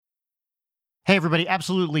Hey, everybody.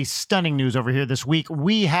 Absolutely stunning news over here this week.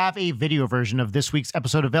 We have a video version of this week's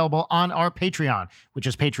episode available on our Patreon, which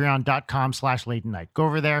is patreon.com/late night. Go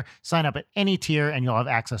over there, sign up at any tier, and you'll have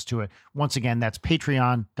access to it. Once again, that's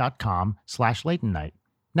patreon.com/late night.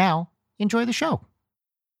 Now, enjoy the show.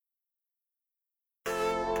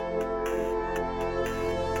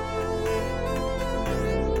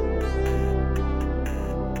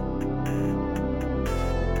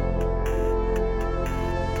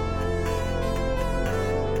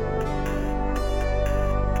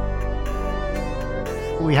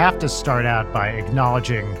 We have to start out by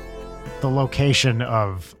acknowledging the location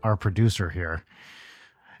of our producer here.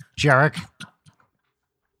 Jarek,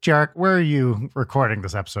 where are you recording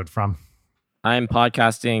this episode from? I'm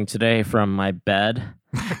podcasting today from my bed.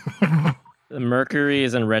 Mercury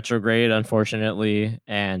is in retrograde, unfortunately,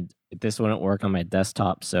 and this wouldn't work on my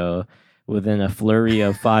desktop. So within a flurry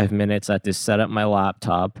of 5 minutes, I had to set up my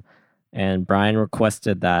laptop, and Brian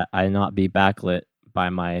requested that I not be backlit by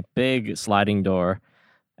my big sliding door.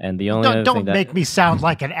 And the only don't make me sound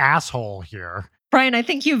like an asshole here. Brian, I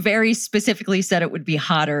think you very specifically said it would be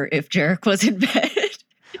hotter if Jarek was in bed.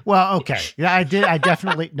 Well, okay. Yeah, I did. I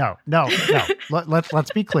definitely no.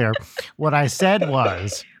 Let's be clear. What I said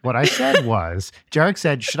was, Jarek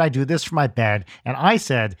said, should I do this for my bed? And I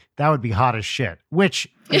said, that would be hot as shit, which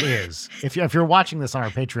it is. If you're watching this on our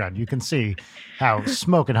Patreon, you can see how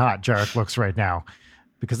smoking hot Jarek looks right now,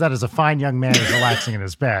 because that is a fine young man who's relaxing in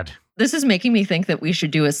his bed. This is making me think that we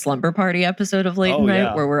should do a slumber party episode of Late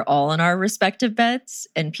Night where we're all in our respective beds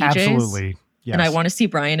and PJs. Absolutely. Yes. And I want to see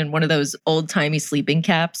Brian in one of those old-timey sleeping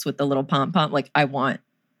caps with the little pom-pom. Like, I want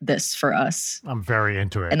this for us. I'm very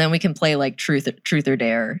into it. And then we can play like truth or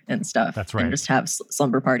dare and stuff. That's right. And just have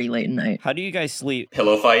slumber party late night. How do you guys sleep?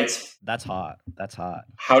 Pillow fights. That's hot.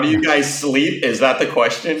 How do you guys sleep? Is that the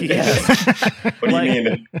question? Yeah. What do you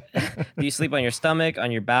mean? Do you sleep on your stomach,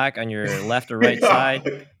 on your back, on your left or right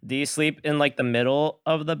side? Do you sleep in like the middle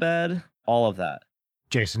of the bed? All of that.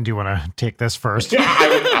 Jason, do you want to take this first?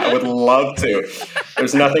 I would love to.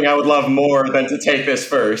 There's nothing I would love more than to take this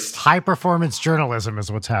first. High performance journalism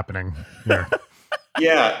is what's happening here.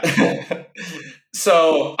 Yeah.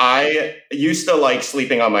 So I used to like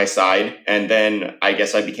sleeping on my side, and then I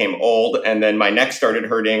guess I became old, and then my neck started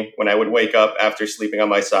hurting when I would wake up after sleeping on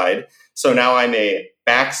my side. So now I'm a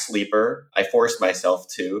back sleeper. I forced myself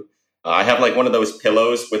to. I have like one of those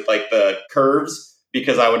pillows with like the curves,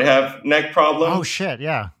 because I would have neck problems. Oh, shit,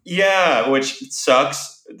 yeah. Yeah, which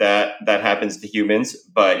sucks that happens to humans.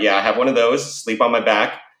 But yeah, I have one of those, sleep on my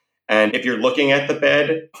back. And if you're looking at the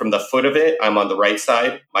bed from the foot of it, I'm on the right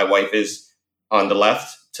side. My wife is on the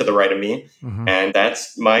left to the right of me. Mm-hmm. And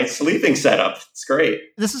that's my sleeping setup. It's great.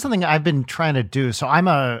 This is something I've been trying to do. So I'm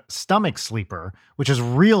a stomach sleeper, which is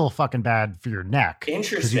real fucking bad for your neck.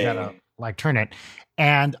 Interesting. You gotta like turn it.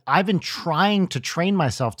 And I've been trying to train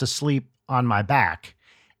myself to sleep on my back,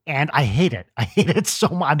 and I hate it. I hate it so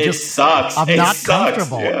much. It sucks. I'm not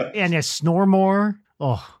comfortable. Yeah. And I snore more.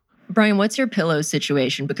 Oh, Brian, what's your pillow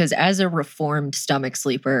situation? Because as a reformed stomach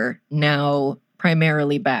sleeper, now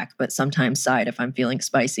primarily back, but sometimes side if I'm feeling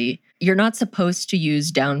spicy, you're not supposed to use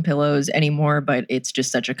down pillows anymore, but it's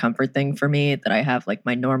just such a comfort thing for me that I have like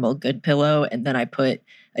my normal good pillow, and then I put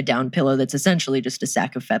a down pillow that's essentially just a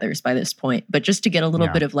sack of feathers by this point. But just to get a little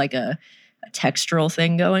bit of like a textural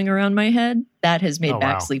thing going around my head, that has made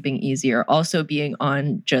back sleeping easier. Also being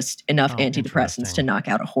on just enough antidepressants to knock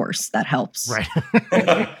out a horse. That helps. Right.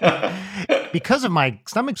 Because of my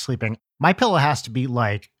stomach sleeping, my pillow has to be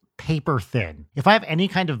like paper thin. If I have any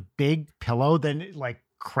kind of big pillow, then it like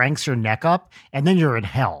cranks your neck up, and then you're in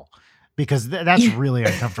hell, because that's really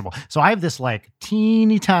uncomfortable. So I have this like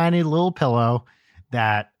teeny tiny little pillow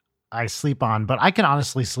that I sleep on, but I can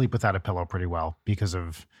honestly sleep without a pillow pretty well because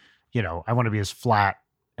of, I want to be as flat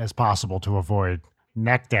as possible to avoid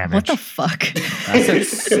neck damage. What the fuck? That's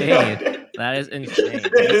insane. That is insane.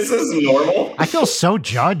 This is normal. I feel so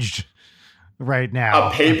judged right now.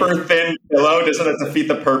 A paper thin pillow, doesn't it defeat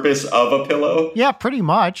the purpose of a pillow? Yeah, pretty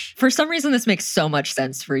much. For some reason, this makes so much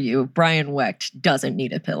sense for you. Brian Wecht doesn't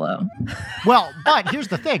need a pillow. Well, but here's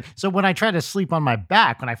the thing. So when I try to sleep on my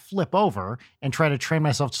back, when I flip over and try to train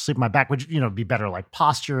myself to sleep on my back, which, be better like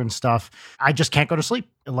posture and stuff, I just can't go to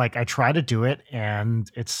sleep. Like I try to do it and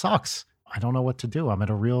it sucks. I don't know what to do. I'm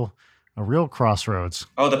at a real crossroads.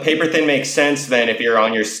 Oh, the paper thin makes sense then if you're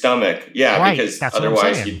on your stomach. Yeah, right. Because that's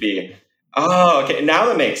otherwise you'd be... Oh, okay. Now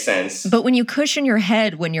that makes sense. But when you cushion your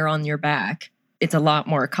head when you're on your back, it's a lot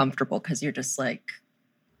more comfortable because you're just like,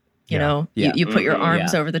 you put your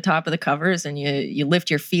arms over the top of the covers and you lift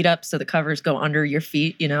your feet up so the covers go under your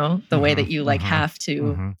feet, the way that you like have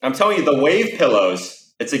to. I'm telling you, the wave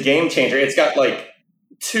pillows, It's a game changer. It's got like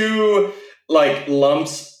 2 like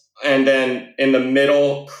lumps, and then in the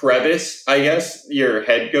middle crevice, I guess, your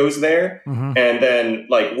head goes there. Mhm. And then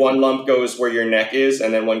like 1 lump goes where your neck is,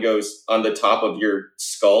 and then 1 goes on the top of your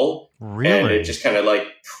skull. And Really? it just kind of like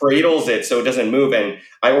cradles it so it doesn't move. And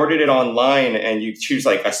I ordered it online, and you choose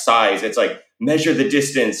like a size. It's like measure the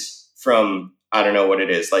distance from, I don't know what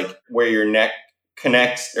it is, like where your neck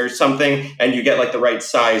connects or something. And you get like the right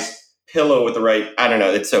size pillow with the right, I don't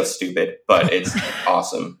know. It's so stupid, but it's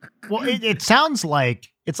awesome. Well, it sounds like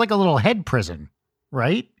it's like a little head prison,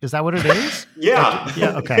 right? Is that what it is? Yeah. Like,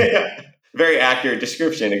 yeah, okay. Very accurate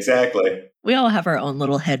description. Exactly. We all have our own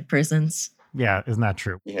little head prisons. Yeah, isn't that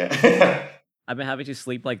true? Yeah. I've been having to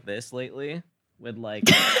sleep like this lately, with like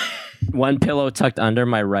one pillow tucked under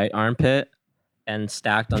my right armpit and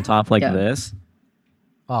stacked on top like Yeah. this,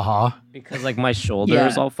 Uh-huh. because like my shoulder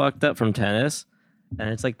is all fucked up from tennis, and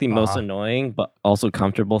it's like the most annoying but also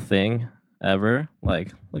comfortable thing ever.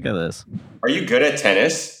 Like, look at this. Are you good at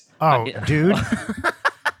tennis? Oh, dude.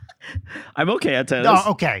 I'm okay at tennis.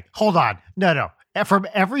 Oh, okay. Hold on. No. From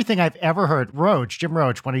everything I've ever heard, Jim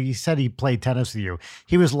Roach, when he said he played tennis with you,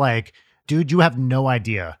 he was like, dude, you have no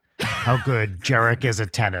idea how good Jarek is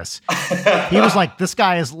at tennis. He was like, this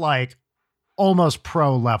guy is like almost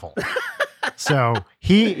pro level. So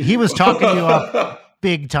he was talking you up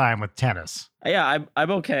big time with tennis. Yeah,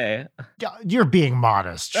 I'm okay. You're being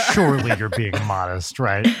modest. Surely you're being modest,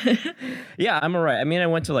 right? Yeah, I'm all right. I mean, I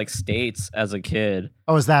went to like States as a kid.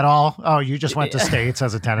 Oh, is that all? Oh, you just went to States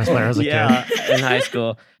as a tennis player as a Yeah, kid? in high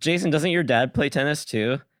school. Jason, doesn't your dad play tennis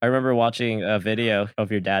too? I remember watching a video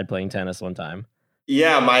of your dad playing tennis one time.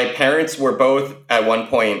 Yeah, my parents were both at one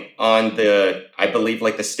point on the, I believe,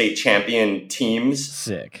 like the state champion teams,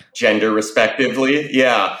 Sick. gender respectively.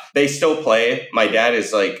 Yeah, they still play. My dad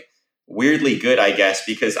is like weirdly good, I guess,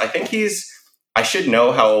 because I think I should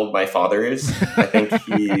know how old my father is. I think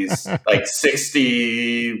he's like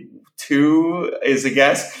 62 is a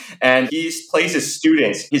guess. And he plays his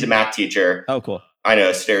students. He's a math teacher. Oh, cool. I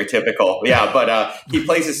know, stereotypical. Yeah, but he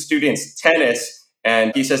plays his students tennis.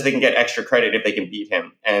 And he says they can get extra credit if they can beat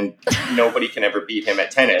him. And nobody can ever beat him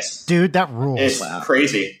at tennis. Dude, that rules. It's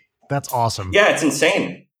crazy. That's awesome. Yeah, it's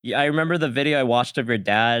insane. Yeah, I remember the video I watched of your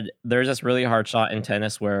dad. There's this really hard shot in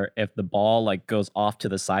tennis where if the ball like goes off to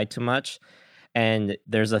the side too much, and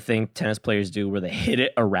there's a thing tennis players do where they hit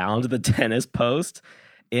it around the tennis post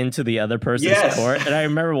into the other person's court. And I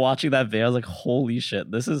remember watching that video. I was like, holy shit,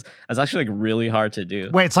 it's actually like really hard to do.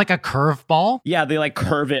 Wait, it's like a curve ball? Yeah, they like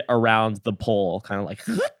curve it around the pole, kind of like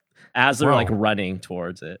as they're like running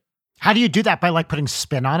towards it. How do you do that? By like putting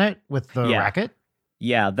spin on it with the racket?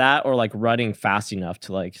 Yeah, that or like running fast enough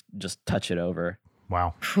to like just touch it over.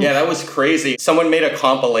 Wow. Yeah, that was crazy. Someone made a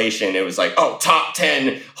compilation. It was like, top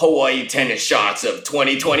 10 Hawaii tennis shots of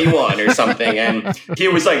 2021 or something. And he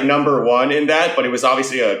was like number 1 in that, but it was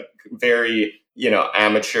obviously a very,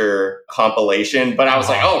 amateur compilation. But I was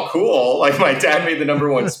like, oh, cool. Like my dad made the number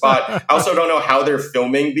 1 spot. I also don't know how they're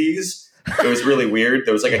filming these. It was really weird.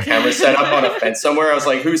 There was like a camera set up on a fence somewhere. I was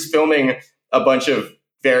like, who's filming a bunch of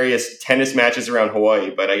various tennis matches around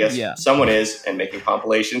Hawaii? But I guess someone is, and making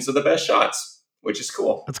compilations of the best shots, which is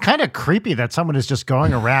cool. It's kind of creepy that someone is just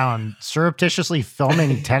going around surreptitiously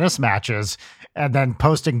filming tennis matches and then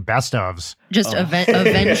posting best ofs. Just a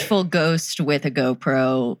vengeful ghost with a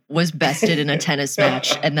GoPro was bested in a tennis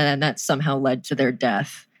match, and then that somehow led to their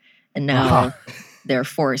death. And now they're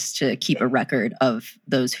forced to keep a record of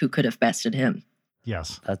those who could have bested him.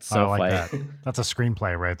 Yes. That's so I like funny. that. That's a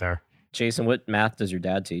screenplay right there. Jason, what math does your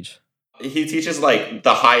dad teach? He teaches like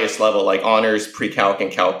the highest level, like honors, pre-calc,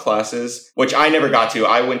 and calc classes, which I never got to.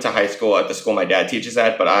 I went to high school at the school my dad teaches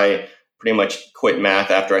at, but I pretty much quit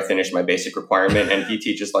math after I finished my basic requirement. And he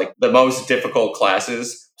teaches like the most difficult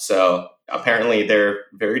classes. So apparently they're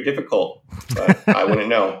very difficult, but I wouldn't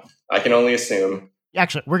know. I can only assume.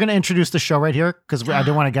 Actually, we're going to introduce the show right here because I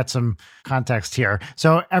do want to get some context here.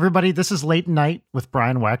 So everybody, this is Late Night with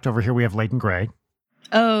Brian Wecht. Over here we have Leighton Gray.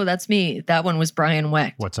 Oh, that's me. That one was Brian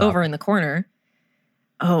Wecht. What's up? Over in the corner.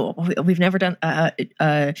 Oh, we've never done...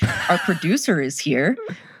 our producer is here.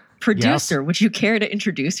 Producer, would you care to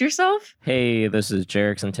introduce yourself? Hey, this is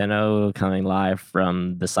Jarek Centeno coming live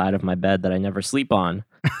from the side of my bed that I never sleep on.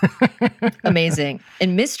 Amazing.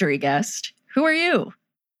 And mystery guest, who are you?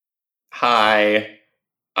 Hi,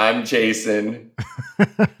 I'm Jason.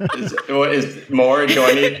 What is more? Do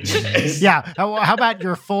I need? Yeah. How about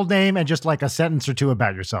your full name and just like a sentence or two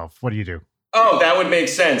about yourself? What do you do? Oh, that would make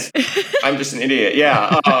sense. I'm just an idiot.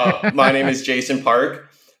 Yeah. My name is Jason Park.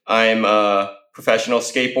 I'm a professional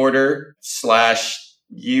skateboarder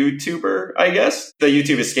 / YouTuber, I guess. The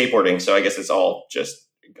YouTube is skateboarding, so I guess it's all just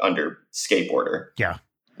under skateboarder.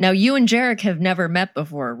 Now, you and Jarek have never met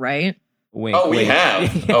before, right? Wink, Oh, we wink.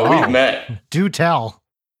 have. Oh, Oh. we've met. Do tell.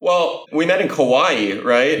 Well, we met in Kauai,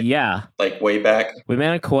 right? Yeah. Like way back. We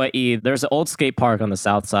met in Kauai. There's an old skate park on the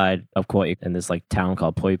south side of Kauai in this like town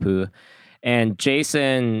called Poipu. And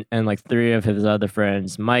Jason and like three of his other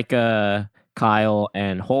friends, Micah, Kyle,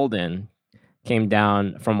 and Holden, came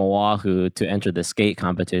down from Oahu to enter the skate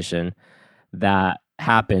competition that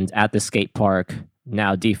happened at the skate park,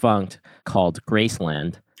 now defunct, called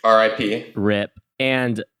Graceland. R.I.P. RIP.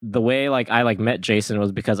 And the way like I like met Jason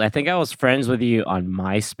was because I think I was friends with you on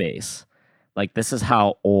MySpace. Like this is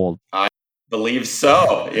how old. Believe so.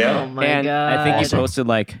 Oh Yeah. my And god! I think you Awesome. posted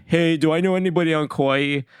like, "Hey, do I know anybody on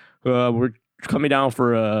Kauai? We're coming down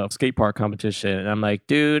for a skate park competition." And I'm like,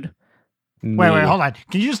 "Dude, Wait, hold on.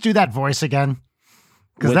 Can you just do that voice again?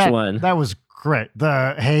 'Cause Which that, one? That was great.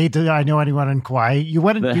 The hey, do I know anyone in Kauai? You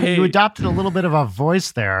went. The You hey. adopted a little bit of a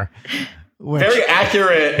voice there. Which, Very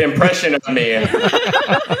accurate impression of me. I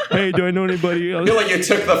Hey, do I know anybody else?" feel like you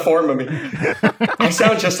took the form of me. I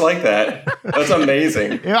sound just like that. That's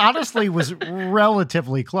amazing. it honestly was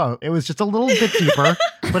relatively close. It was just a little bit deeper,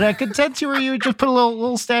 but I could sense you just put a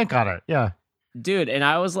little stank on it. Yeah. Dude, and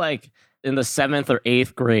I was like in the 7th or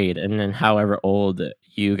 8th grade, and then however old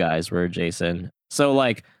you guys were, Jason. So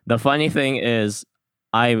like the funny thing is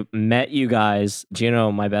I met you guys,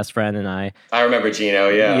 Gino, my best friend, and I. I remember Gino,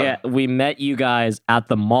 yeah. We met you guys at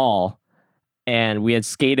the mall, and we had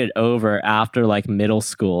skated over after like middle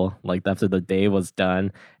school, like after the day was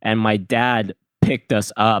done. And my dad picked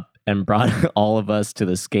us up and brought all of us to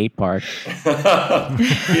the skate park.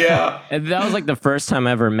 Yeah. And that was like the first time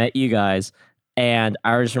I ever met you guys. And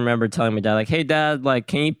I just remember telling my dad, like, "Hey, Dad, like,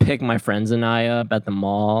 can you pick my friends and I up at the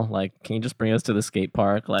mall? Like, can you just bring us to the skate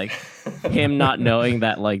park?" Like, him not knowing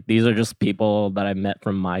that, like, these are just people that I met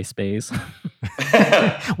from MySpace.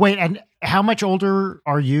 Wait, and how much older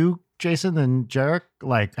are you, Jason, than Jarek?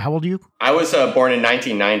 Like, how old are you? I was born in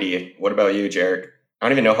 1990. What about you, Jarek? I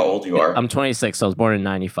don't even know how old you are. I'm 26, so I was born in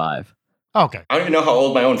 95. Okay. I don't even know how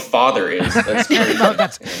old my own father is. That's crazy. No,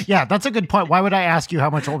 that's a good point. Why would I ask you how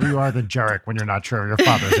much older you are than Jarek when you're not sure of your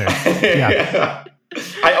father's age? Yeah.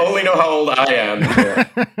 I only know how old I am.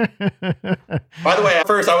 By the way,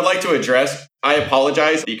 first, I would like to address, I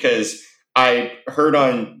apologize because I heard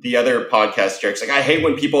on the other podcast, Jarek's like, I hate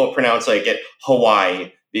when people pronounce like it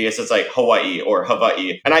Hawaii because it's like Hawaii or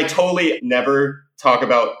Hawaii. And I totally never talk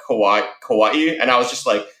about Kauai. And I was just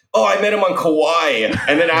like, oh, I met him on Kauai.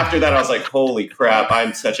 And then after that, I was like, holy crap,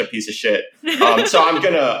 I'm such a piece of shit. So I'm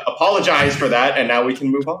going to apologize for that. And now we can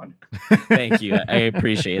move on. Thank you. I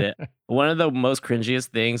appreciate it. One of the most cringiest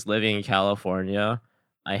things living in California,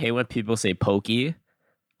 I hate when people say pokey.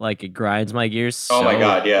 Like, it grinds my gears. Oh my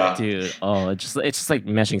God, yeah. Dude, it's just like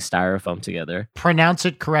meshing styrofoam together. Pronounce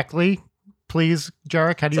it correctly, please,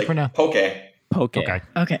 Jarek. How do you It's like pronounce? poke. Okay.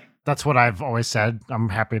 Okay. That's what I've always said. I'm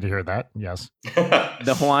happy to hear that. Yes.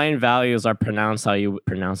 The Hawaiian values are pronounced how you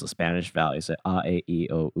pronounce the Spanish values, a, e,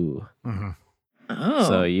 I, o, u. Mm-hmm. Oh.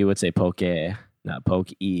 So you would say poke, not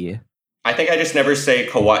poke-e. I think I just never say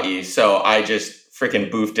Kauai, so I just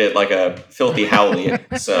freaking boofed it like a filthy howley.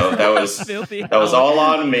 So that was all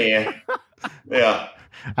on me. Yeah.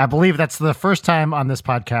 I believe that's the first time on this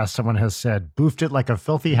podcast someone has said, boofed it like a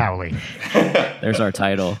filthy howley. There's our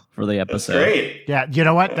title for the That's episode. great. Yeah, you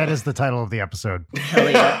know what? That is the title of the episode. Hell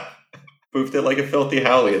yeah. Boofed it like a filthy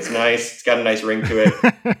howley. It's nice. It's got a nice ring to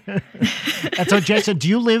it. And so, Jason, do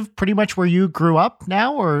you live pretty much where you grew up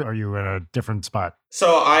now, or are you in a different spot?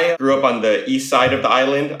 So I grew up on the east side of the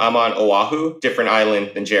island. I'm on Oahu, different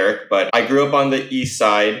island than Jarek, but I grew up on the east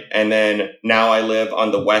side and then now I live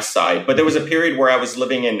on the west side. But there was a period where I was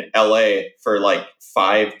living in LA for like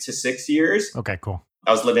 5 to 6 years. Okay, cool.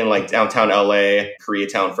 I was living like downtown LA,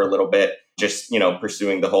 Koreatown for a little bit, just,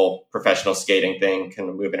 pursuing the whole professional skating thing, kind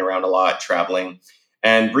of moving around a lot, traveling.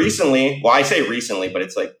 And recently, well, I say recently, but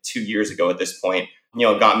it's like 2 years ago at this point,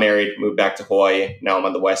 got married, moved back to Hawaii. Now I'm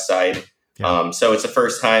on the west side. Yeah. So it's the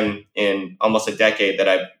first time in almost a decade that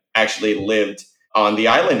I've actually lived on the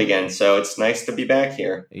island again. So it's nice to be back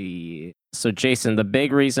here. So, Jason, the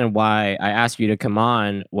big reason why I asked you to come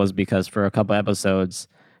on was because for a couple episodes,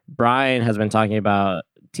 Brian has been talking about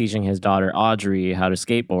teaching his daughter Audrey how to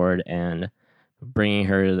skateboard and bringing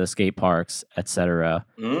her to the skate parks, etc.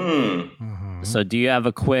 Mhm. So, do you have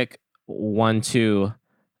a quick 1-2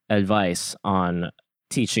 advice on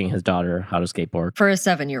teaching his daughter how to skateboard? For a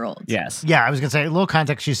 7-year-old. Yes. Yeah, I was going to say, a little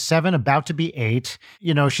context. She's 7, about to be 8.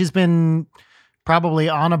 She's been probably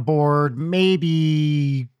on a board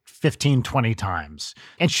maybe 15, 20 times.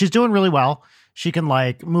 And she's doing really well. She can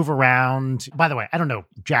like move around. By the way, I don't know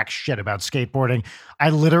jack shit about skateboarding. I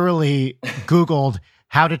literally Googled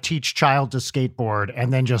how to teach child to skateboard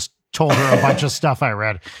and then just told her a bunch of stuff I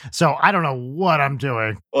read. So I don't know what I'm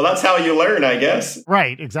doing. Well, that's how you learn, I guess.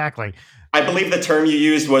 Right, exactly. I believe the term you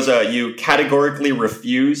used was you categorically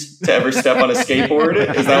refuse to ever step on a skateboard.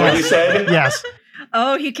 Is that what you said? Yes.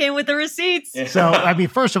 Oh, he came with the receipts. Yeah. So, I mean,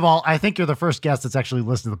 first of all, I think you're the first guest that's actually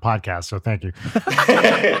listened to the podcast. So thank you.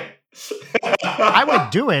 I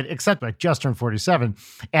would do it, except I just turned 47.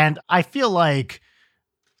 And I feel like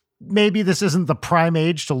maybe this isn't the prime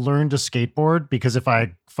age to learn to skateboard, because if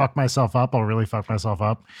I fuck myself up, I'll really fuck myself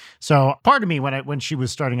up. So part of me, when she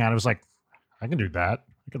was starting out, I was like, I can do that.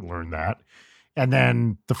 I can learn that. And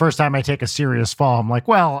then the first time I take a serious fall, I'm like,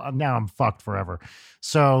 well, now I'm fucked forever.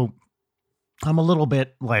 So I'm a little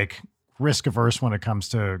bit like risk averse when it comes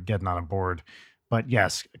to getting on a board. But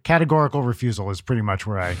yes, categorical refusal is pretty much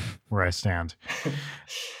where I stand.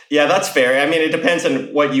 Yeah, that's fair. I mean, it depends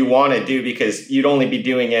on what you want to do, because you'd only be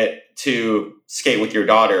doing it to skate with your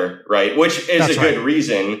daughter, right? Which is That's a good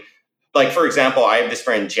reason. Like, for example, I have this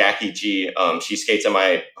friend, Jackie G. She skates at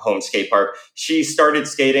my home skate park. She started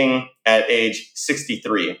skating at age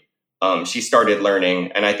 63. She started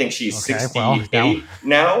learning, and I think she's 68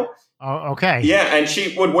 now. Oh, okay. Yeah, and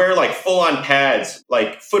she would wear like full-on pads,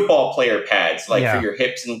 like football player pads, like for your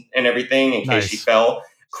hips and everything in case she fell.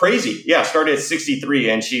 Crazy. Yeah, started at 63,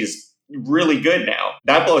 and she's really good now.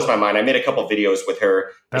 That blows my mind. I made a couple videos with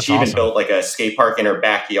her. That's she even built like a skate park in her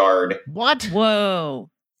backyard. What? Whoa.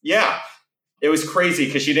 Yeah. It was crazy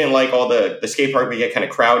because she didn't like all the skate park would get kind of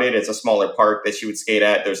crowded. It's a smaller park that she would skate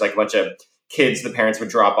at. There's like a bunch of kids the parents would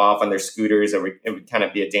drop off on their scooters. It would kind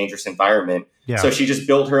of be a dangerous environment. Yeah. So she just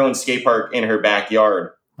built her own skate park in her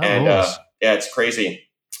backyard. And yeah, it's crazy.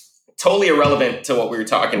 Totally irrelevant to what we were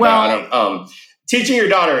talking about. Teaching your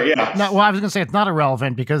daughter, yeah. No, well, I was going to say it's not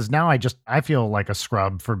irrelevant, because now I feel like a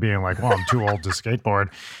scrub for being like, well, I'm too old to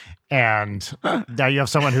skateboard. And now you have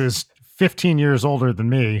someone who's 15 years older than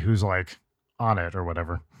me who's like on it or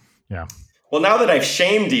whatever. Yeah. Well, now that I've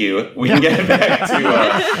shamed you, we can get back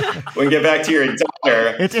to your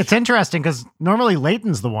daughter. It's interesting because normally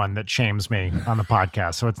Leighton's the one that shames me on the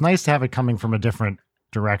podcast, so it's nice to have it coming from a different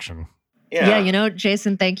direction. Yeah,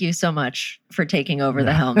 Jason, thank you so much for taking over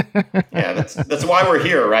the helm. Yeah, that's why we're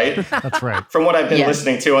here, right? That's right. From what I've been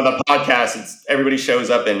listening to on the podcast, everybody shows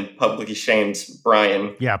up and publicly shames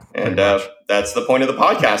Brian. Yeah, and that's the point of the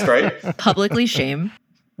podcast, right? Publicly shame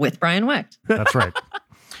with Brian Wecht. That's right.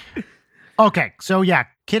 Okay, so yeah,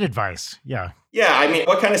 kid advice. Yeah. Yeah, I mean,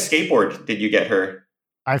 what kind of skateboard did you get her?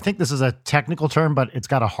 I think this is a technical term, but it's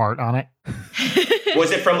got a heart on it.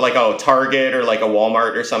 Was it from like a Target or like a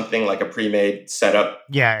Walmart or something, like a pre-made setup?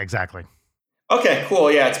 Yeah, exactly. Okay, cool.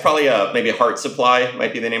 Yeah, it's probably maybe a Heart Supply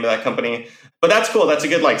might be the name of that company. But that's cool. That's a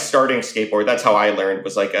good like starting skateboard. That's how I learned,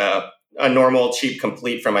 was like a normal cheap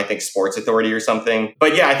complete from I think Sports Authority or something.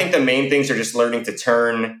 But yeah, I think the main things are just learning to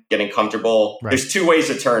turn, getting comfortable. Right. There's two ways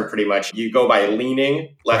to turn pretty much. You go by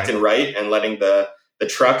leaning left and right and letting the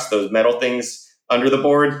trucks, those metal things under the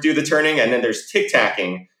board, do the turning. And then there's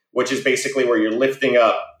tic-tacking, which is basically where you're lifting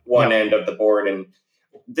up one end of the board, and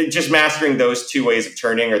just mastering those two ways of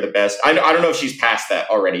turning are the best. I don't know if she's past that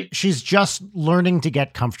already. She's just learning to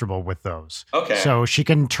get comfortable with those. Okay. So she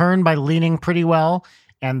can turn by leaning pretty well,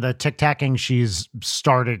 and the tic-tacking she's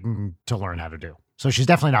starting to learn how to do. So she's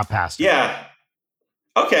definitely not past it. Yeah.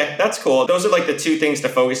 Okay, that's cool. Those are like the two things to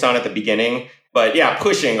focus on at the beginning. But yeah,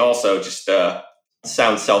 pushing also just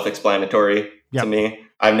sounds self-explanatory to me.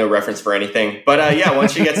 I have no reference for anything. But yeah,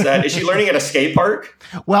 once she gets that, is she learning at a skate park?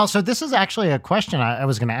 Well, so this is actually a question I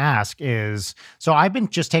was going to ask is, so I've been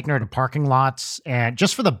just taking her to parking lots, and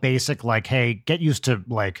just for the basic, like, hey, get used to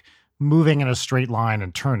like moving in a straight line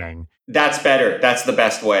and turning. That's better. That's the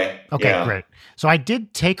best way. Okay, great. So I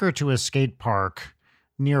did take her to a skate park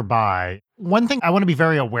nearby. One thing I want to be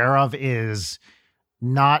very aware of is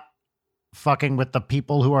not fucking with the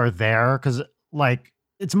people who are there, because like,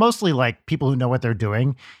 it's mostly like people who know what they're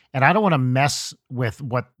doing. And I don't want to mess with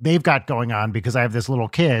what they've got going on, because I have this little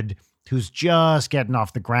kid who's just getting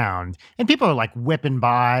off the ground, and people are like whipping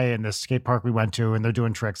by in this skate park we went to, and they're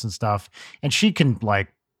doing tricks and stuff. And she can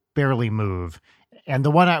like barely move. And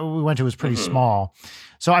the one we went to was pretty small.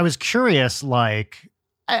 So I was curious, like,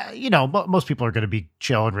 most people are going to be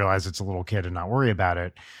chill and realize it's a little kid and not worry about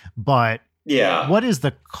it. But yeah, what is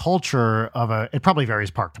the culture of it probably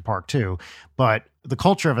varies park to park too, but the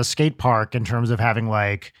culture of a skate park in terms of having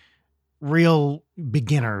like real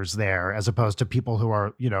beginners there as opposed to people who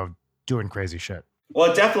are, doing crazy shit?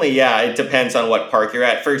 Well, definitely, yeah. It depends on what park you're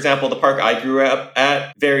at. For example, the park I grew up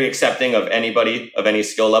at, very accepting of anybody of any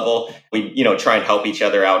skill level. We, try and help each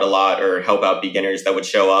other out a lot, or help out beginners that would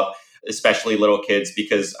show up, especially little kids,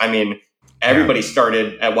 because everybody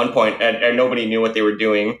started at one point and nobody knew what they were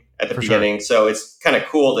doing at the beginning. Sure. So it's kind of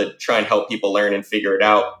cool to try and help people learn and figure it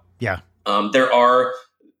out. Yeah. There are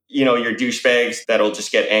your douchebags that'll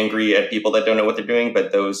just get angry at people that don't know what they're doing,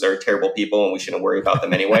 but those are terrible people and we shouldn't worry about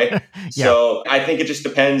them anyway. Yeah. So I think it just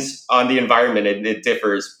depends on the environment. It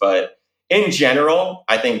differs, but in general,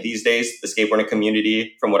 I think these days the skateboarding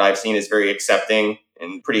community, from what I've seen, is very accepting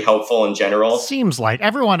and pretty helpful in general. Seems like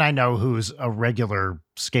everyone I know who's a regular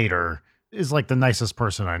skater is like the nicest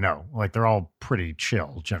person I know. Like they're all pretty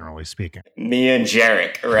chill, generally speaking. Me and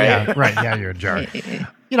Jarek, right? Yeah, right. Yeah, you're a Jarek.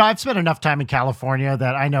 I've spent enough time in California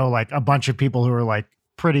that I know like a bunch of people who are like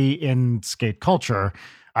pretty in skate culture.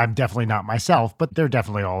 I'm definitely not myself, but they're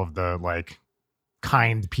definitely all of the like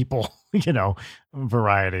kind people,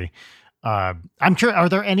 variety. I'm curious, are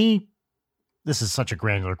there any, this is such a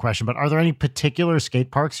granular question, but are there any particular skate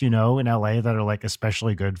parks, in LA that are like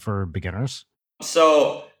especially good for beginners?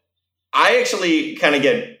 So I actually kind of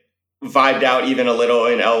get vibed out even a little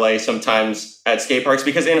in LA sometimes at skate parks,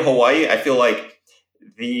 because in Hawaii, I feel like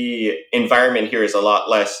the environment here is a lot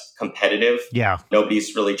less competitive. Yeah.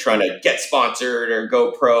 Nobody's really trying to get sponsored or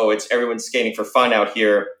go pro. It's everyone's skating for fun out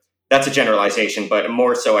here. That's a generalization, but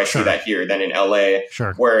more so I see that here than in LA.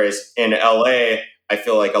 Sure. Whereas in LA, I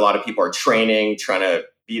feel like a lot of people are training, trying to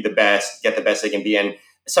be the best, get the best they can be. And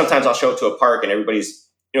sometimes I'll show up to a park and everybody's,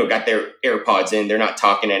 got their AirPods in. They're not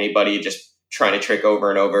talking to anybody, just trying to trick over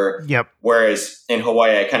and over. Yep. Whereas in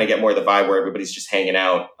Hawaii, I kind of get more the vibe where everybody's just hanging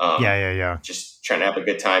out. Yeah. Just trying to have a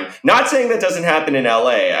good time. Not saying that doesn't happen in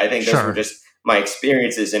LA. I think those were just my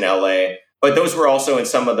experiences in LA. But those were also in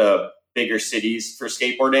some of the bigger cities for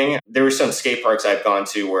skateboarding. There were some skate parks I've gone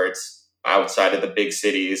to where it's outside of the big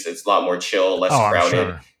cities. It's a lot more chill, less crowded.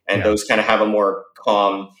 Sure. And those kind of have a more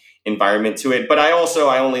calm environment to it. But I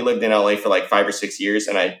only lived in LA for like 5 or 6 years,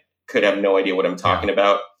 and I could have no idea what I'm talking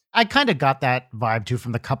about. I kind of got that vibe too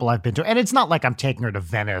from the couple I've been to. And it's not like I'm taking her to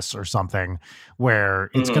Venice or something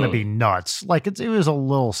where it's going to be nuts. Like it was a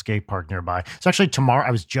little skate park nearby. So actually tomorrow,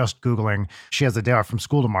 I was just Googling, she has a day off from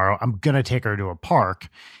school tomorrow. I'm going to take her to a park.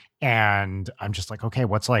 And I'm just like, okay,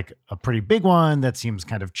 what's like a pretty big one that seems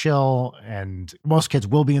kind of chill? And most kids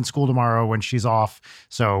will be in school tomorrow when she's off.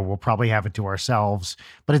 So we'll probably have it to ourselves.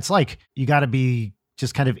 But it's like, you got to be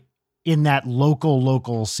just kind of in that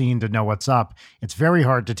local scene to know what's up. It's very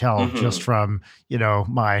hard to tell just from,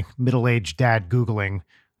 my middle-aged dad Googling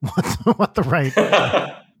what the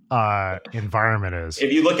right environment is.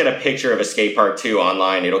 If you look at a picture of a skate park too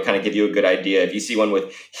online, it'll kind of give you a good idea. If you see one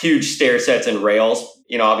with huge stair sets and rails,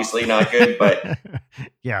 obviously not good, but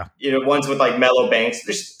yeah, ones with like mellow banks,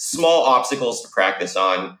 there's small obstacles to practice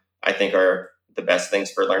on, I think are the best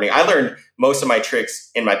things for learning. I learned most of my tricks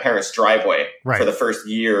in my parents' driveway for the first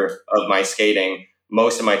year of my skating.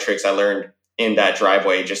 Most of my tricks I learned in that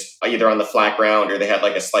driveway, just either on the flat ground or they had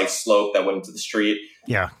like a slight slope that went into the street.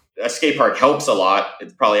 Yeah. A skate park helps a lot.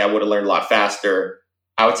 I would have learned a lot faster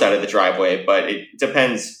outside of the driveway, but it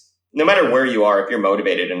depends. No matter where you are, if you're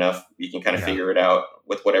motivated enough, you can kind of figure it out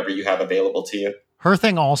with whatever you have available to you. Her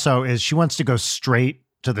thing also is she wants to go straight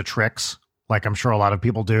to the tricks, like I'm sure a lot of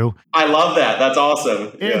people do. I love that. That's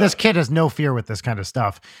awesome. Yeah. This kid has no fear with this kind of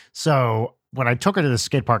stuff. So when I took her to the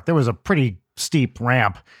skate park, there was a pretty steep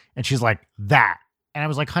ramp, and she's like, that. And I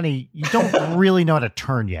was like, honey, you don't really know how to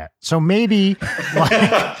turn yet. So maybe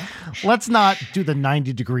let's not do the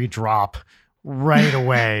 90-degree drop right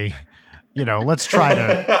away. Let's try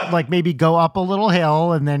to maybe go up a little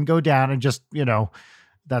hill and then go down and just,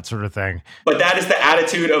 that sort of thing. But that is the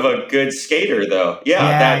attitude of a good skater, though.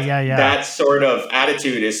 Yeah. That sort of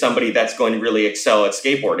attitude is somebody that's going to really excel at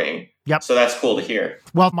skateboarding. Yep. So that's cool to hear.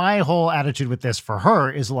 Well, my whole attitude with this for her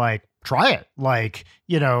is like, try it. Like,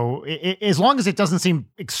 as long as it doesn't seem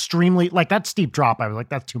extremely like that steep drop, I was like,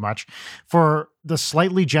 that's too much. For the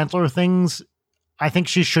slightly gentler things, I think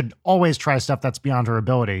she should always try stuff that's beyond her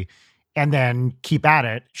ability and then keep at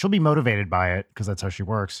it. She'll be motivated by it because that's how she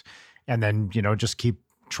works. And then, just keep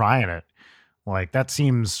trying it. Like that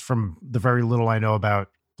seems, from the very little I know about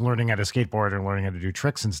learning how to skateboard and learning how to do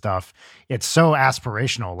tricks and stuff, it's so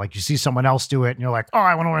aspirational. Like you see someone else do it and you're like, oh,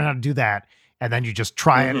 I want to learn how to do that. And then you just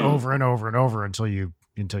try it over and over and over until you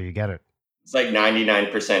get it. It's like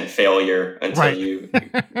 99% failure until you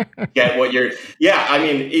get what you're. Yeah, I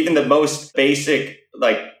mean, even the most basic,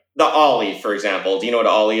 like the ollie, for example. Do you know what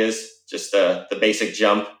an ollie is? Just the basic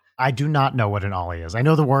jump. I do not know what an ollie is. I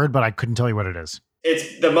know the word, but I couldn't tell you what it is.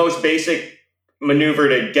 It's the most basic maneuver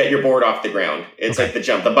to get your board off the ground. It's Okay. like the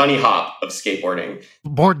jump, the bunny hop of skateboarding.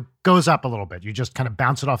 Board goes up a little bit. You just kind of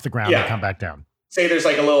bounce it off the ground Yeah. and come back down. Say there's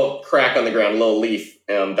like a little crack on the ground, a little leaf.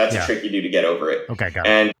 That's Yeah. a trick you do to get over it. Okay, got it.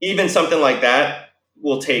 And even something like that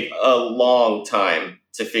will take a long time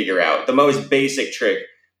to figure out. The most basic trick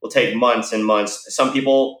will take months and months. Some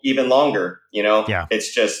people even longer, Yeah.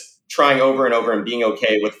 It's just trying over and over and being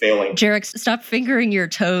okay with failing. Jarek, stop fingering your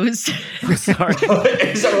toes. Sorry.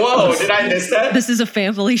 Whoa, did I miss that? This is a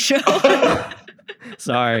family show.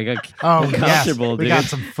 Sorry. I got Oh, yes. uncomfortable, We dude. got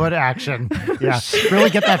some foot action. Yeah. Really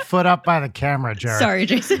get that foot up by the camera, Jared. Sorry,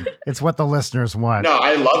 Jason. It's what the listeners want. No,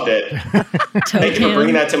 I loved it. Toe Thank you for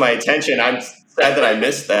bringing cam. that to my attention. I'm sad that I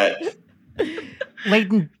missed that.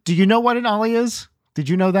 Leighton, do you know what an ollie is? Did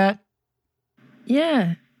you know that?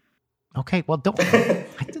 Yeah. Okay, well, don't. I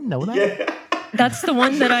didn't know that. Yeah. That's the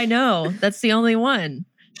one that I know. That's the only one.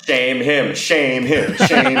 Shame him, shame him,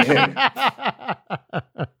 shame him.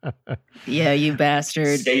 Yeah, you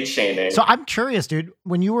bastard. Skate shaming. So I'm curious, dude,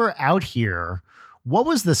 when you were out here, what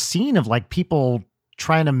was the scene of like people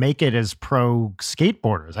trying to make it as pro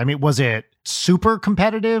skateboarders? I mean, was it super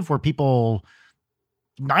competitive? Were people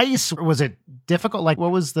nice? Or was it difficult? Like,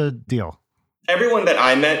 what was the deal? Everyone that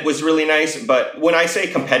I met was really nice, but when I say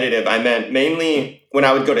competitive, I meant mainly when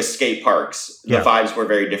I would go to skate parks. The Yeah. vibes were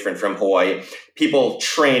very different from Hawaii. People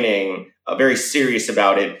training, very serious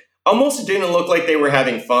about it. Almost didn't look like they were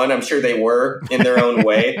having fun. I'm sure they were in their own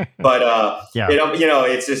way, but Yeah.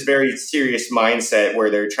 it's this very serious mindset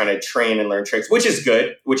where they're trying to train and learn tricks, which is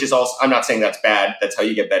good. Which is also, I'm not saying that's bad. That's how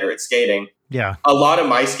you get better at skating. Yeah. A lot of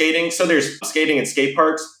my skating. So there's skating in skate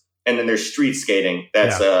parks, and then there's street skating.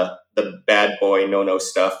 That's the bad boy no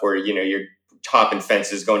stuff where you're hopping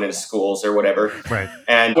fences, going into schools or whatever. Right.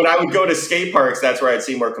 And when I would go to skate parks, that's where I'd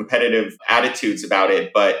see more competitive attitudes about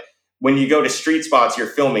it. But when you go to street spots, you're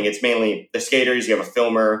filming. It's mainly the skaters. You have a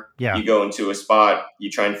filmer. Yeah. You go into a spot. You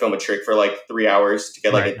try and film a trick for like 3 hours to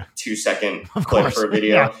get like Right. a 2-second Of clip course. for a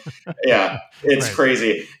video. Yeah, it's Right.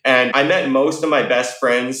 crazy. And I met most of my best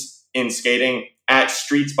friends in skating at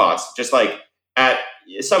street spots, just like at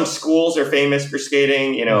some schools are famous for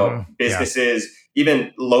skating, Mhm. businesses,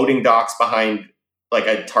 even loading docks behind like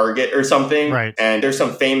a Target or something. Right. And there's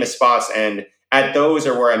some famous spots. And at those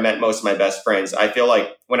are where I met most of my best friends. I feel like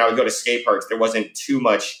when I would go to skate parks, there wasn't too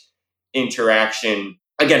much interaction.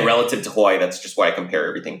 Again, relative to Hawaii, that's just why I compare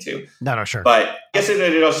everything to. No, sure. But I guess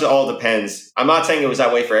it also all depends. I'm not saying it was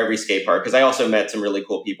that way for every skate park, because I also met some really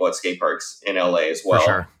cool people at skate parks in LA as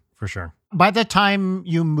well. For sure. By the time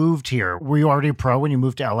you moved here, were you already a pro when you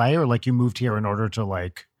moved to LA, or like you moved here in order to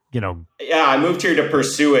like, Yeah, I moved here to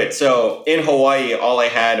pursue it. So in Hawaii, all I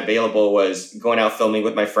had available was going out filming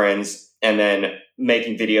with my friends and then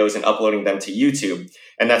making videos and uploading them to YouTube.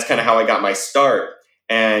 And that's kind of how I got my start.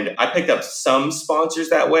 And I picked up some sponsors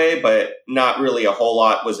that way, but not really a whole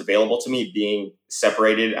lot was available to me being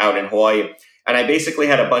separated out in Hawaii. And I basically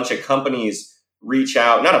had a bunch of companies reach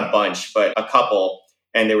out, not a bunch, but a couple.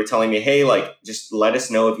 And they were telling me, hey, like, just let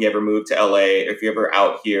us know if you ever move to LA, or if you're ever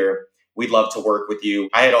out here. We'd love to work with you.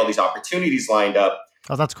 I had all these opportunities lined up.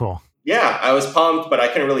 oh, that's cool. Yeah, I was pumped, but I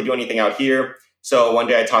couldn't really do anything out here. So one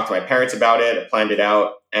day I talked to my parents about it. I planned it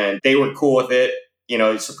out, and they were cool with it.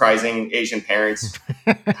 Surprising Asian parents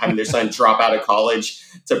having their son drop out of college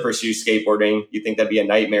to pursue skateboarding. You think that'd be a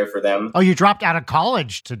nightmare for them. Oh, you dropped out of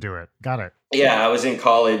college to do it. Got it. Yeah, I was in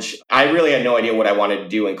college. I really had no idea what I wanted to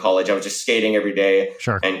do in college. I was just skating every day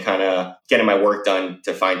Sure. and kind of getting my work done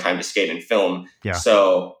to find time to skate and film. Yeah.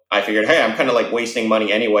 So I figured, hey, I'm kind of like wasting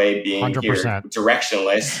money anyway, being 100%. here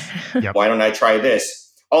directionless. Yep. Why don't I try this?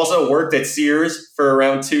 Also worked at Sears for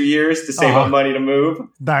around 2 years to save Uh-huh. up money to move.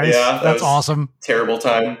 Nice. Yeah, that That's was- awesome. Terrible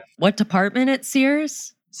time. What department at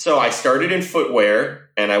Sears? So I started in footwear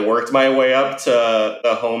and I worked my way up to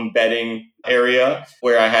the home bedding area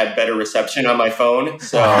where I had better reception on my phone.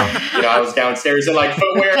 So, I was downstairs in like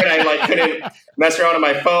footwear and I like couldn't mess around on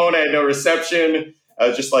my phone. I had no reception. I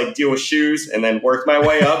was just like deal with shoes, and then worked my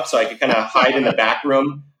way up so I could kind of hide in the back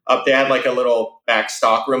room. Up they had like a little back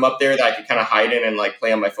stock room up there that I could kind of hide in and like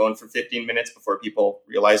play on my phone for 15 minutes before people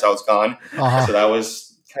realized I was gone. Uh-huh. So that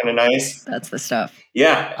was kind of nice. That's the stuff.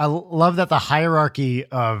 Yeah. I love that the hierarchy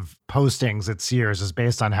of postings at Sears is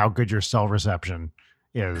based on how good your cell reception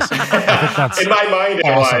is. I think that's in my mind it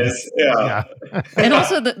awesome. was. Yeah. yeah. And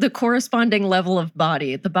also the corresponding level of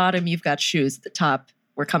body. At the bottom, you've got shoes. At the top,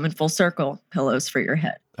 we're coming full circle, pillows for your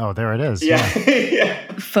head. Oh, there it is. Yeah. Yeah.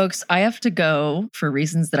 Folks, I have to go for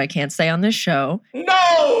reasons that I can't say on this show.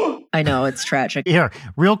 No. I know it's tragic. Here,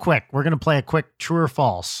 real quick, we're going to play a quick true or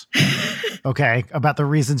false. Okay, about the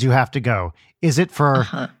reasons you have to go. Is it for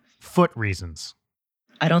Uh-huh. foot reasons?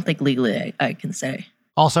 I don't think legally I can say.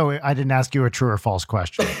 Also, I didn't ask you a true or false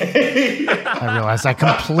question. I realized I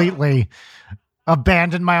completely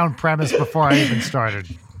abandoned my own premise before I even started.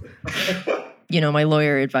 My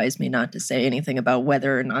lawyer advised me not to say anything about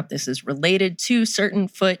whether or not this is related to certain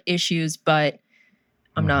foot issues, but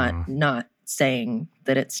I'm not saying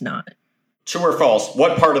that it's not. True or false?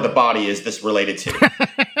 What part of the body is this related to?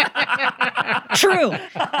 True.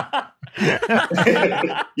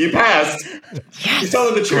 You passed. Yes. You're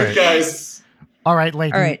telling the truth, guys. All right,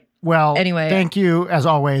 Leighton. All right. Well, Anyway. thank you, as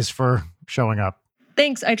always, for showing up.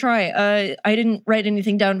 Thanks. I try. I didn't write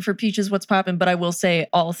anything down for Peaches What's Poppin', but I will say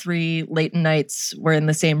all three Leighton nights were in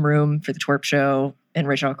the same room for the Twerp show and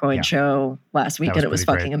Rich Alcoin show last week, and it was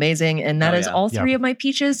fucking amazing. And that is all three of my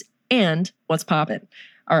Peaches and What's Poppin'.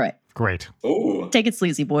 All right. Great. Ooh. Take it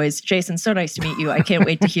sleazy, boys. Jason, so nice to meet you. I can't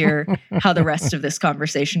wait to hear how the rest of this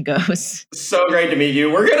conversation goes. So great to meet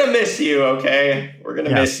you. We're going to miss you, okay? We're going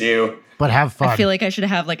to miss you. But have fun. I feel like I should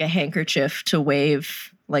have like a handkerchief to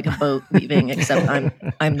wave like a boat leaving, except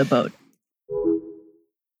I'm the boat.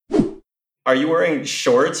 Are you wearing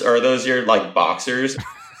shorts or are those your like boxers?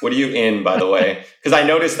 What are you in, by the way? Because I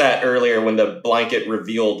noticed that earlier when the blanket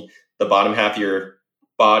revealed the bottom half of your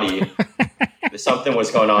body. Something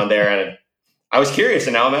was going on there, and I was curious,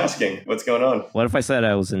 and now I'm asking, what's going on? What if I said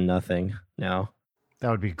I was in nothing now? That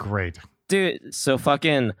would be great. Dude, so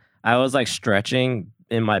I was like stretching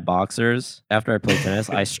in my boxers after I play tennis.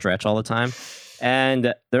 I stretch all the time.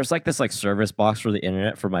 And there's like this like service box for the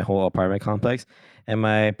internet for my whole apartment complex. And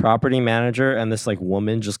my property manager and this like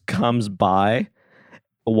woman just comes by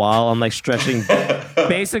while I'm like stretching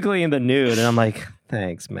basically in the nude. And I'm like,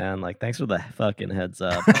 thanks, man. Like, thanks for the fucking heads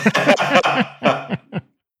up.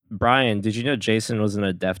 Brian, did you know Jason was in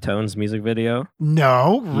a Deftones music video?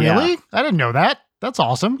 No, really? Yeah. I didn't know that. That's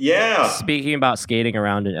awesome. Yeah. Speaking about skating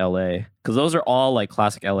around in LA, because those are all like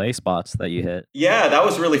classic LA spots that you hit. Yeah, that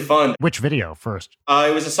was really fun. Which video first?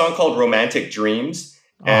 It was a song called Romantic Dreams.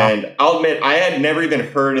 And I'll admit, I had never even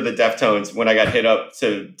heard of the Deftones when I got hit up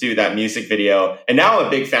to do that music video. And now I'm a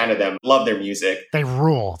big fan of them. Love their music. They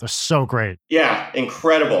rule. They're so great. Yeah,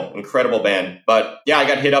 incredible band. But yeah, I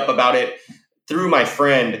got hit up about it through my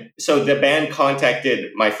friend. So the band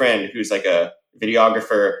contacted my friend, who's like a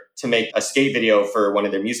videographer, to make a skate video for one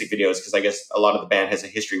of their music videos, because I guess a lot of the band has a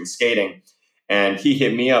history with skating. And he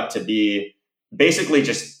hit me up to be basically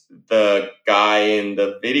just the guy in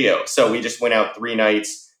the video. So we just went out 3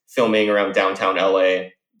 nights filming around downtown LA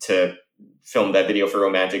to film that video for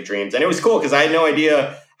Romantic Dreams. And it was cool because I had no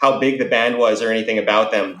idea how big the band was or anything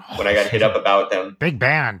about them when I got hit up about them. Big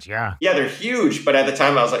band, yeah. Yeah, they're huge. But at the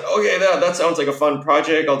time I was like, okay, that sounds like a fun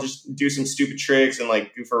project. I'll just do some stupid tricks and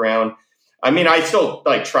like goof around. I mean, I still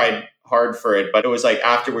like tried hard for it, but it was like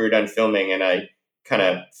after we were done filming and I kind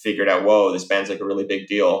of figured out, whoa, this band's like a really big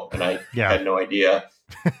deal. And I had no idea.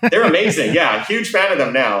 They're amazing. Yeah, huge fan of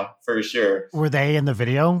them now, for sure. Were they in the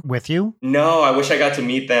video with you? No, I wish I got to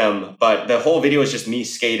meet them. But the whole video is just me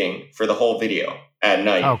skating for the whole video at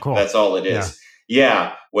night. Oh, cool. That's all it is.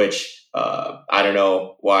 Yeah, which I don't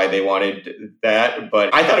know why they wanted that.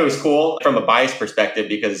 But I thought it was cool from a biased perspective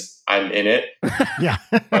because I'm in it. Yeah.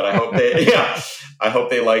 But I hope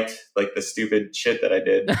they liked like the stupid shit that I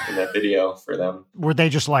did in that video for them. Were they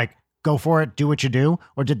just like, go for it, do what you do?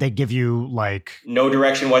 Or did they give you like... No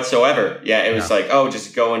direction whatsoever. Yeah, it was like, oh,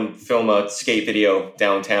 just go and film a skate video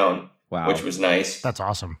downtown. Wow. Which was nice. That's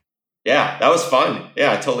awesome. Yeah, that was fun.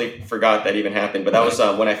 Yeah, I totally forgot that even happened. But that was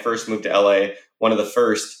when I first moved to LA, one of the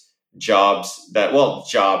first jobs that,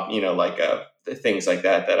 things like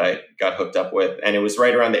that I got hooked up with. And it was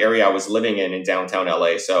right around the area I was living in downtown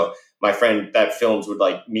LA. So my friend that films would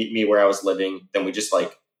like meet me where I was living. Then we just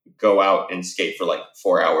like go out and skate for like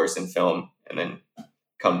 4 hours and film and then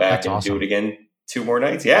come back do it again 2 more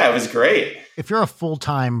nights. Yeah, it was great. If you're a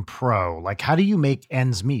full-time pro, like how do you make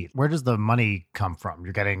ends meet? Where does the money come from?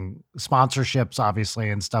 You're getting sponsorships, obviously,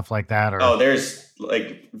 and stuff like that? Or... Oh, there's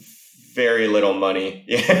like very little money.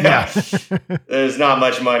 Yeah. There's not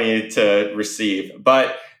much money to receive.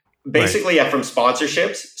 But basically, from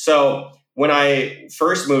sponsorships. So when I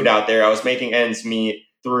first moved out there, I was making ends meet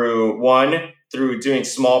through doing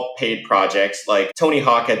small paid projects. Like Tony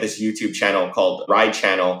Hawk had this YouTube channel called Ride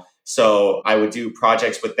Channel. So I would do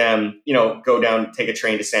projects with them, go down, take a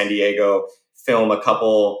train to San Diego, film a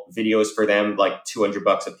couple videos for them, like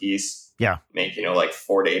 $200 a piece. Yeah. Make, like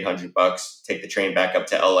 $400 to $800, take the train back up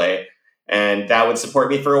to LA. And that would support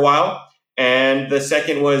me for a while. And the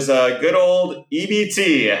second was good old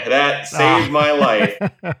EBT. That saved my life.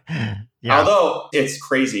 Yeah. Although it's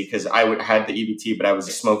crazy because I had the EBT, but I was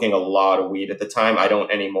smoking a lot of weed at the time. I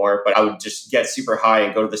don't anymore, but I would just get super high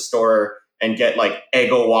and go to the store and get like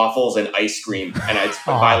Eggo waffles and ice cream. And I'd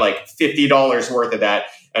buy like $50 worth of that.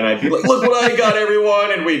 And I'd be like, look what I got,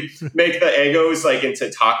 everyone. And we'd make the Eggos like into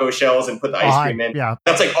taco shells and put the ice cream in. Yeah.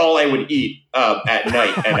 That's like all I would eat at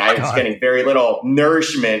night. And I was getting very little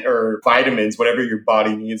nourishment or vitamins, whatever your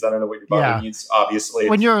body needs. I don't know what your body needs, obviously.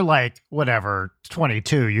 When you're like, whatever,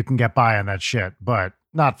 22, you can get by on that shit, but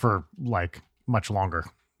not for like much longer.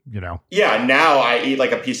 You know? Yeah, now I eat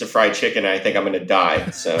like a piece of fried chicken and I think I'm going to die.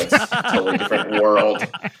 So it's a totally different world.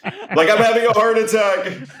 Like I'm having a heart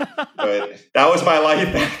attack. But that was my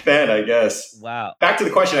life back then, I guess. Wow. Back to the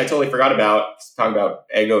question I totally forgot about, talking about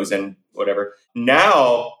Eggos and whatever.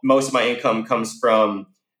 Now, most of my income comes from,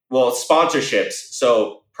 sponsorships.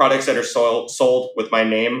 So products that are sold with my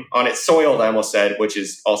name on it. Soiled, I almost said, which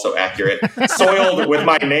is also accurate. Soiled with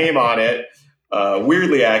my name on it.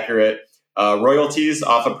 Weirdly accurate. Royalties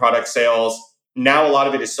off of product sales. Now a lot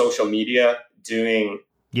of it is social media doing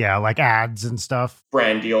like ads and stuff,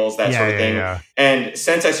 brand deals, that sort of thing. Yeah. And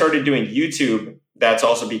since I started doing YouTube, that's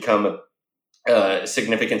also become a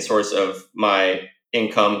significant source of my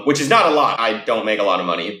income, which is not a lot. I don't make a lot of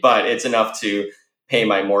money, but it's enough to pay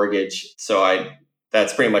my mortgage. So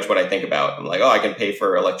that's pretty much what I think about. I'm like, I can pay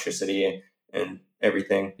for electricity and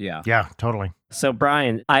everything. Yeah, totally. So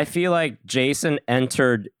Brian, I feel like Jason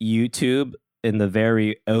entered YouTube in the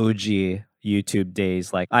very OG YouTube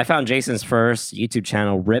days. Like I found Jason's first YouTube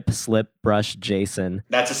channel, Rip Slip Brush Jason.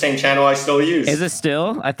 That's the same channel I still use. Is it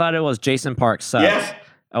still? I thought it was Jason Park Subs. Yeah.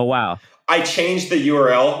 Oh wow. I changed the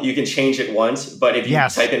URL. You can change it once, but if you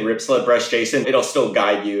type in Rip Slip Brush Jason, it'll still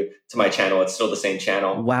guide you to my channel. It's still the same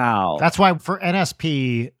channel. Wow. That's why for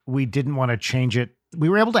NSP, we didn't want to change it. We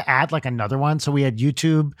were able to add like another one. So we had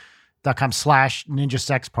youtube.com/Ninja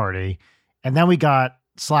Sex Party. And then we got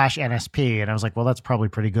 /NSP. And I was like, well, that's probably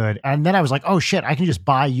pretty good. And then I was like, oh shit, I can just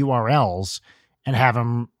buy URLs and have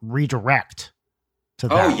them redirect to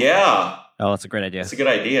that. Oh, yeah. Oh, that's a great idea. That's a good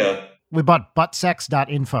idea. We bought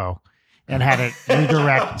buttsex.info and had it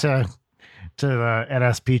redirect to the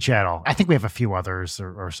NSP channel. I think we have a few others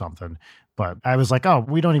or something. But I was like,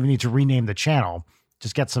 we don't even need to rename the channel.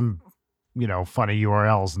 Just get some funny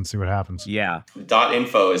URLs and see what happens. Yeah.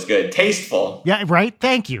 .info is good. Tasteful. Yeah, right?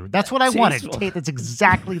 Thank you. That's what I wanted. Tasteful. That's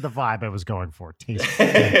exactly the vibe I was going for. Tasteful.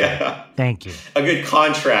 Thank you. A good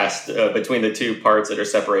contrast between the two parts that are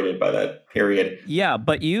separated by that period. Yeah,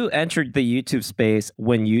 but you entered the YouTube space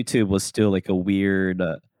when YouTube was still like a weird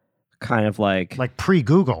kind of like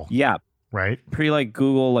pre-Google. Yeah. Right? Like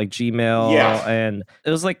Google, like Gmail. Yeah. And it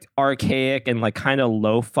was like archaic and like kind of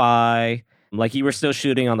lo-fi. Like you were still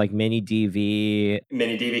shooting on like mini DV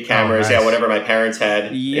cameras, nice. Whatever my parents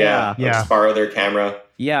had. Yeah. Just borrow their camera.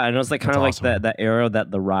 Yeah, and it was like kind of awesome. like that era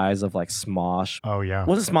that the rise of like Smosh. Oh yeah.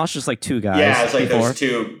 Wasn't Smosh just like two guys? Yeah, it's like before? those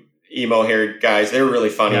two emo haired guys. They were really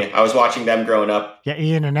funny. Yep. I was watching them growing up. Yeah,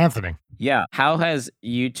 Ian and Anthony. Yeah. How has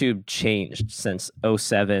YouTube changed since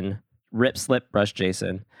 07? Rip Slip Brush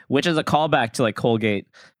Jason, which is a callback to like Colgate,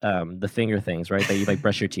 the finger things, right? That you like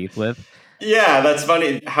brush your teeth with. Yeah, that's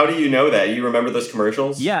funny. How do you know that? You remember those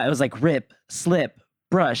commercials? Yeah, it was like rip, slip,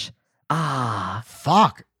 brush.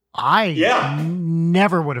 Fuck. I Yeah.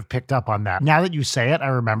 never would have picked up on that. Now that you say it, I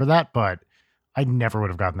remember that, but I never would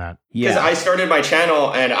have gotten that. Because Yeah. I started my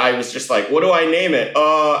channel and I was just like, what do I name it?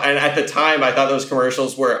 And at the time, I thought those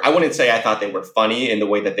commercials were, I wouldn't say I thought they were funny in the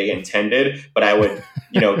way that they intended, but I would,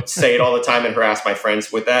 say it all the time and harass my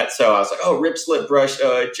friends with that. So I was like, Rip, Slip, Brush,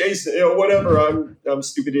 Jason, whatever. I'm a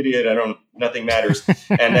stupid idiot. Nothing matters.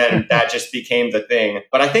 And then that just became the thing.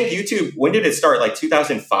 But I think YouTube, when did it start? Like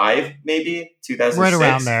 2005, maybe 2006? Right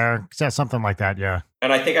around there. Something like that, yeah.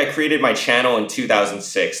 And I think I created my channel in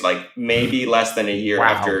 2006, like maybe less than a year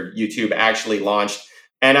after YouTube actually launched.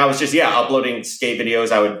 And I was just, uploading skate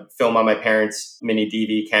videos. I would film on my parents' mini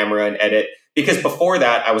DV camera and edit. Because before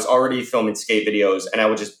that, I was already filming skate videos and I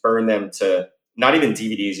would just burn them to not even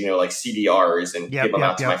DVDs, like CDRs and give them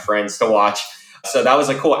out to my friends to watch. So that was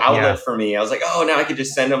a cool outlet for me. I was like, now I could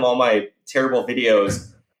just send them all my terrible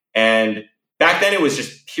videos. And back then it was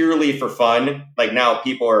just purely for fun. Like now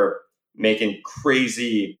people are making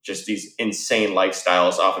crazy, just these insane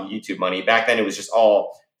lifestyles off of YouTube money. Back then it was just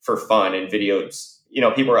all for fun and videos.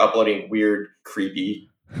 People were uploading weird, creepy,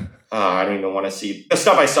 I don't even want to see. The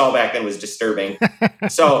stuff I saw back then was disturbing.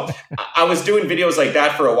 So I was doing videos like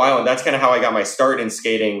that for a while. And that's kind of how I got my start in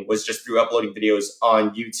skating, was just through uploading videos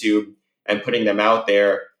on YouTube and putting them out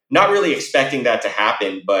there. Not really expecting that to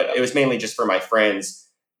happen, but it was mainly just for my friends.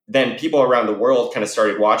 Then people around the world kind of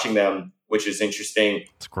started watching them, which is interesting.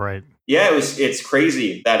 It's great. Yeah, it's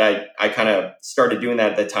crazy that I kind of started doing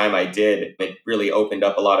that at the time I did. It really opened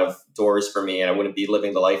up a lot of doors for me, and I wouldn't be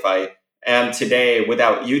living the life I am today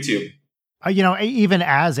without YouTube. Even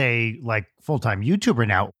as a like full-time YouTuber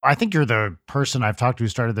now, I think you're the person I've talked to who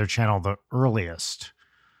started their channel the earliest.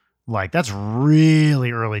 Like, that's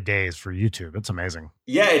really early days for YouTube. It's amazing.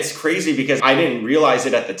 Yeah, it's crazy because I didn't realize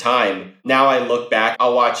it at the time. Now I look back,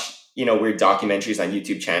 I'll watch, weird documentaries on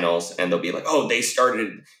YouTube channels, and they'll be like, oh, they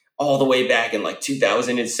started all the way back in like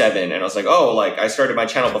 2007. And I was like, oh, like I started my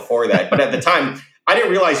channel before that. But at the time, I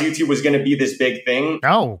didn't realize YouTube was going to be this big thing.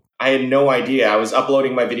 Oh. I had no idea. I was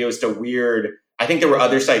uploading my videos to weird, I think there were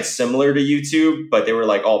other sites similar to YouTube, but they were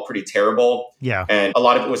like all pretty terrible. Yeah. And a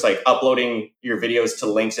lot of it was like uploading your videos to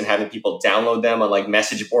links and having people download them on like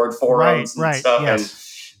message board forums and stuff.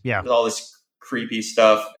 Yes. And all this creepy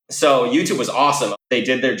stuff. So YouTube was awesome. They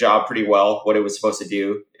did their job pretty well, what it was supposed to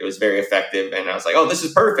do. It was very effective. And I was like, oh, this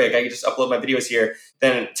is perfect. I can just upload my videos here.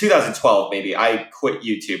 Then in 2012, maybe I quit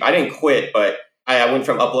YouTube. I didn't quit, but I went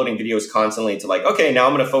from uploading videos constantly to like, okay, now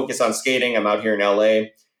I'm going to focus on skating. I'm out here in LA.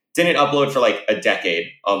 Didn't upload for like a decade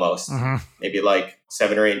almost, maybe like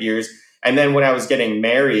 7 or 8 years. And then when I was getting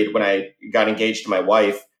married, when I got engaged to my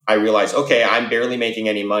wife, I realized, okay, I'm barely making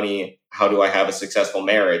any money. How do I have a successful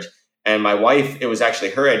marriage? And my wife, it was actually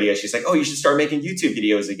her idea. She's like, oh, you should start making YouTube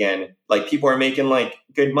videos again. Like people are making like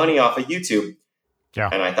good money off of YouTube. Yeah.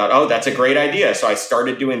 And I thought, oh, that's a great idea. So I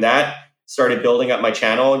started doing that, started building up my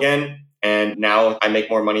channel again. And now I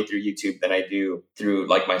make more money through YouTube than I do through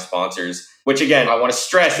like my sponsors, which again, I want to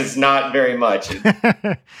stress is not very much.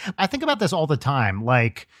 I think about this all the time.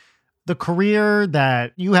 Like the career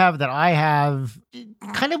that you have, that I have,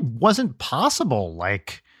 kind of wasn't possible.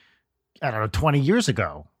 Like, I don't know, 20 years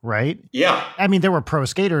ago, right? Yeah. I mean, there were pro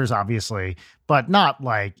skaters, obviously, but not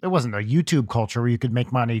like, it wasn't a YouTube culture where you could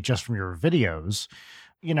make money just from your videos.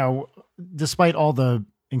 Despite all the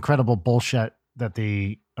incredible bullshit that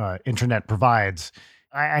the internet provides,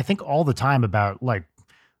 I think all the time about like,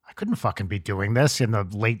 I couldn't fucking be doing this in the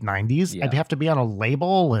late 90s. Yeah. I'd have to be on a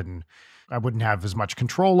label and I wouldn't have as much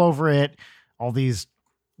control over it. All these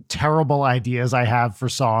terrible ideas I have for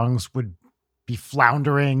songs would be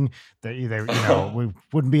floundering, that either, we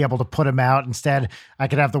wouldn't be able to put them out. Instead, I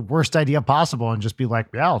could have the worst idea possible and just be like,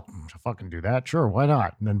 yeah, I'll fucking do that. Sure, why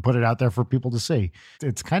not? And then put it out there for people to see.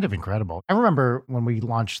 It's kind of incredible. I remember when we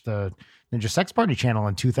launched the Ninja Sex Party channel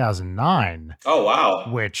in 2009. Oh, wow.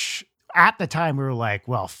 Which at the time we were like,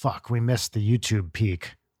 well, fuck, we missed the YouTube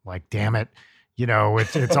peak. Like, damn it.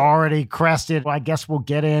 It's already crested. I guess we'll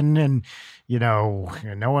get in and, no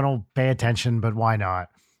one will pay attention, but why not?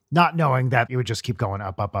 Not knowing that it would just keep going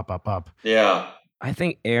up, up, up, up, up. Yeah. I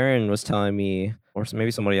think Aaron was telling me, or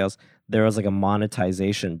maybe somebody else, there was like a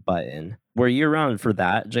monetization button. Were you around for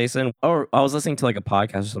that, Jason? Or I was listening to like a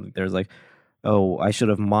podcast or something. There's like, oh, I should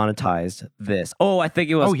have monetized this. Oh, I think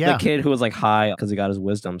it was the kid who was like high because he got his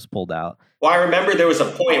wisdoms pulled out. Well, I remember there was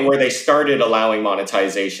a point where they started allowing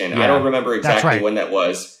monetization. Yeah, I don't remember exactly when that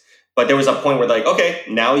was. But there was a point where like, okay,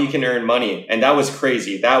 now you can earn money. And that was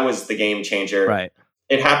crazy. That was the game changer. Right.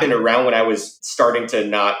 It happened around when I was starting to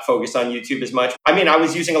not focus on YouTube as much. I mean, I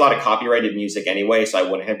was using a lot of copyrighted music anyway, so I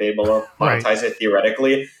wouldn't have been able to monetize it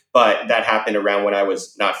theoretically. But that happened around when I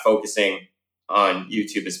was not focusing on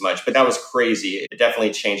YouTube as much. But that was crazy. It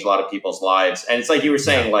definitely changed a lot of people's lives. And it's like you were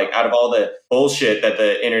saying, like out of all the bullshit that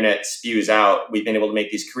the internet spews out, we've been able to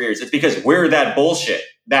make these careers. It's because we're that bullshit.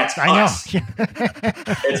 That's us. I know.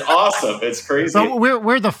 It's awesome. It's crazy. So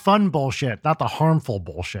we're the fun bullshit, not the harmful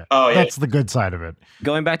bullshit. Oh, yeah. That's the good side of it.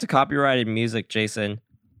 Going back to copyrighted music, Jason,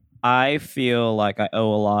 I feel like I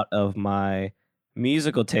owe a lot of my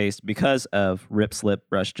musical taste because of Rip Slip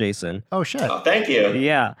Brush Jason. Oh, shit. Oh, thank you.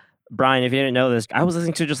 Yeah. Brian, if you didn't know this, I was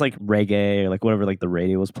listening to just like reggae or like whatever like the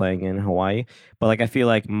radio was playing in Hawaii. But like I feel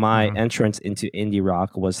like my entrance into indie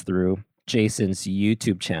rock was through Jason's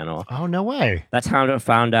YouTube channel. Oh, no way. That's how I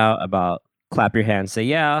found out about Clap Your Hands, Say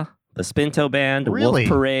Yeah, the Spinto Band, Really? Wolf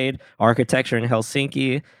Parade, Architecture in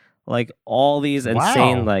Helsinki, like all these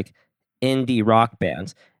insane like indie rock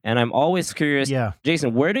bands. And I'm always curious,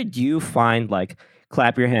 Jason, where did you find like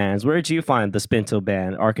Clap Your Hands? Where did you find the Spinto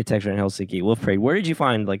Band, Architecture in Helsinki, Wolf Parade? Where did you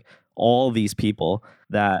find like all these people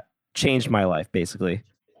that changed my life, basically?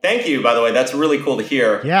 Thank you, by the way. That's really cool to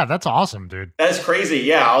hear. Yeah, that's awesome, dude. That's crazy.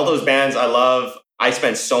 Yeah, all those bands I love. I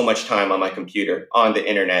spent so much time on my computer, on the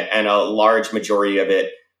internet, and a large majority of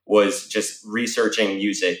it was just researching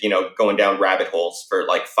music, going down rabbit holes for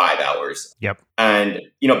like 5 hours. Yep. And,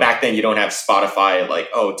 back then you don't have Spotify, like,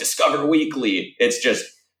 Discover Weekly. It's just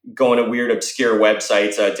going to weird, obscure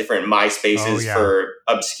websites, different MySpaces for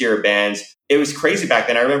obscure bands. It was crazy back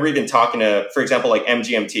then. I remember even talking to, for example, like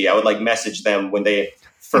MGMT. I would like message them when they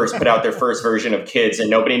first put out their first version of Kids and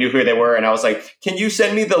nobody knew who they were. And I was like, can you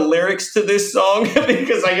send me the lyrics to this song?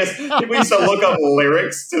 Because I guess we used to look up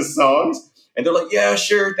lyrics to songs. And they're like, yeah,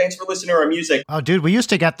 sure. Thanks for listening to our music. Oh, dude, we used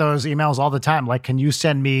to get those emails all the time. Like, can you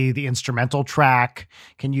send me the instrumental track?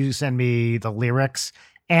 Can you send me the lyrics?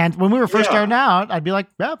 And when we were first starting out, I'd be like,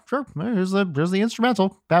 yeah, sure. Here's the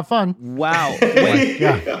instrumental. Have fun. Wow.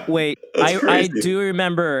 Wait. I do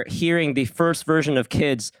remember hearing the first version of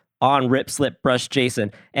Kids on Rip Slip Brush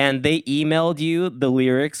Jason, and they emailed you the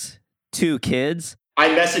lyrics to Kids. I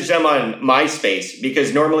messaged them on MySpace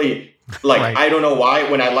because normally, like, Right. I don't know why,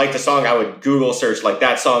 when I liked a song, I would Google search like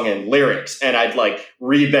that song and lyrics, and I'd like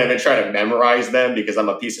read them and try to memorize them because I'm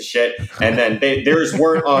a piece of shit. And then theirs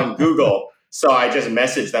weren't on Google. So I just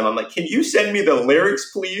messaged them. I'm like, can you send me the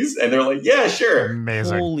lyrics, please? And they're like, yeah, sure.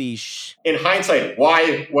 Amazing. Holy sh! In hindsight,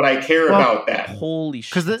 why would I care about that? Holy sh!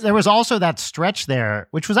 Because there was also that stretch there,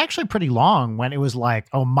 which was actually pretty long, when it was like,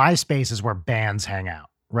 oh, MySpace is where bands hang out,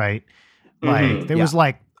 right? Like, there was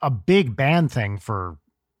like a big band thing for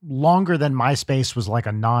longer than MySpace was like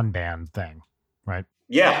a non-band thing, right?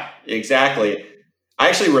 Yeah, exactly. I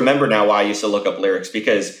actually remember now why I used to look up lyrics,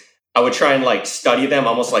 because I would try and like study them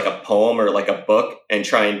almost like a poem or like a book and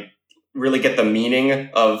try and really get the meaning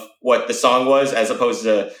of what the song was, as opposed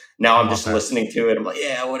to now I'm just listening to it. I'm like,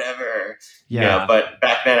 yeah, whatever. Yeah. But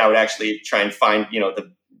back then I would actually try and find,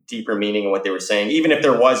 the deeper meaning of what they were saying. Even if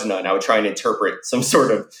there was none, I would try and interpret some sort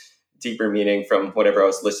of deeper meaning from whatever I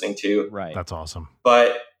was listening to. Right. That's awesome.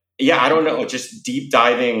 But yeah, I don't know, just deep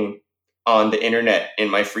diving on the internet in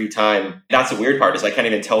my free time. That's the weird part, is I can't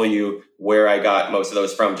even tell you where I got most of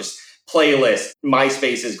those from. Just playlists,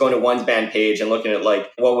 MySpace is going to one's band page and looking at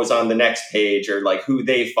like what was on the next page, or like who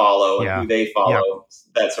they follow and who they follow,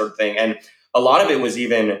 that sort of thing. And a lot of it was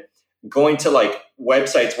even going to like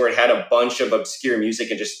websites where it had a bunch of obscure music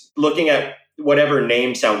and just looking at whatever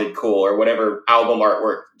name sounded cool or whatever album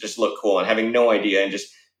artwork just looked cool, and having no idea, and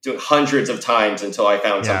just doing hundreds of times until I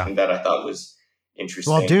found something that I thought was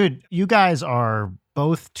interesting. Well, dude, you guys are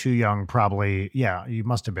both too young, probably. Yeah, you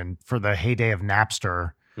must have been, for the heyday of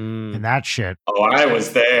Napster and that shit. Oh, I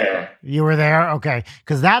was there. You were there? Okay.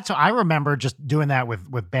 Because I remember just doing that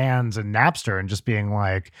with bands and Napster, and just being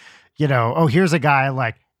like, oh, here's a guy,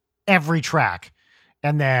 like every track.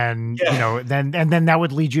 And then, then that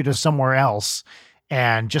would lead you to somewhere else,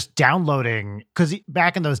 and just downloading. Because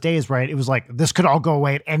back in those days, right, it was like, this could all go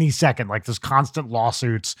away at any second. Like, there's constant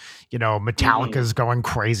lawsuits, Metallica's going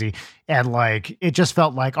crazy. And like, it just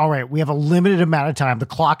felt like, all right, we have a limited amount of time. The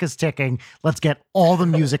clock is ticking. Let's get all the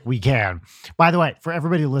music we can. By the way, for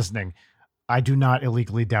everybody listening, I do not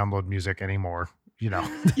illegally download music anymore. You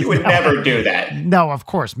would never do that. No, of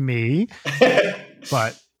course, me.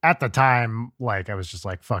 But at the time, like, I was just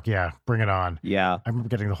like, fuck yeah, bring it on. Yeah. I remember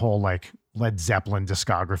getting the whole like Led Zeppelin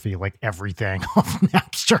discography, like everything off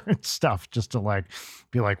Napster and stuff, just to like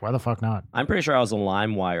be like, why the fuck not? I'm pretty sure I was a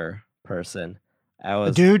LimeWire person.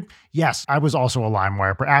 Dude, yes, I was also a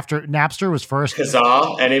LimeWire. But after Napster was first.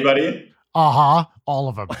 Kazaa, anybody? All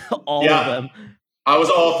of them. All of them. I was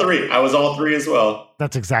all three as well.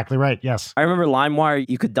 That's exactly right. Yes. I remember LimeWire,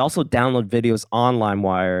 you could also download videos on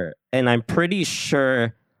LimeWire. And I'm pretty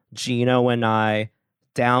sure Gino and I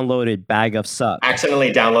downloaded Bag of Suck.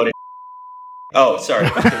 Accidentally downloaded. Oh, sorry.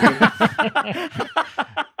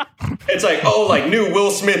 It's like, like new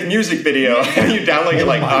Will Smith music video. And you download it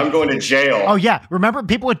like, I'm going to jail. Oh, yeah. Remember,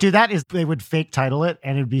 people would do that, is they would fake title it,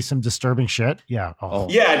 and it'd be some disturbing shit. Yeah.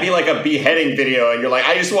 Yeah, it'd be like a beheading video. And you're like,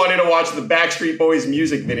 I just wanted to watch the Backstreet Boys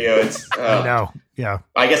music video. It's I know. Yeah.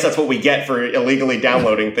 I guess that's what we get for illegally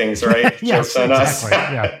downloading things, right? Yes, Jokes on exactly.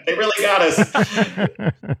 us. Yeah. They really got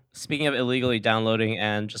us. Speaking of illegally downloading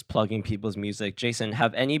and just plugging people's music, Jason,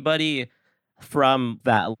 have anybody from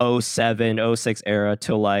that 07, 06 era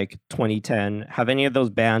to like 2010, have any of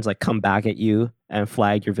those bands like come back at you and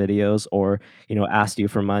flagged your videos, or, asked you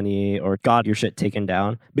for money, or got your shit taken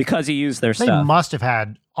down because you used their They stuff? must have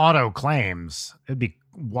had auto claims. It'd be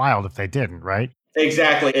wild if they didn't, right?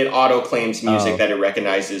 Exactly. It auto claims music that it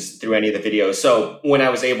recognizes through any of the videos. So when I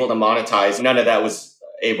was able to monetize, none of that was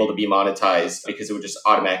able to be monetized because it would just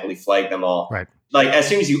automatically flag them all. Right. Like, as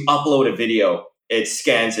soon as you upload a video, it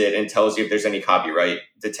scans it and tells you if there's any copyright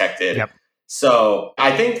detected. Yep. So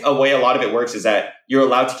I think a way a lot of it works is that you're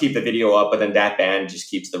allowed to keep the video up, but then that band just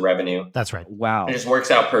keeps the revenue. That's right. Wow. It just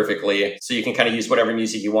works out perfectly. So you can kind of use whatever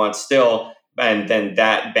music you want still, and then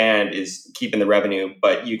that band is keeping the revenue,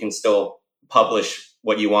 but you can still publish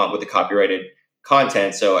what you want with the copyrighted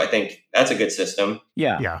content. So I think that's a good system.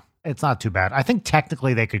 Yeah. Yeah. It's not too bad. I think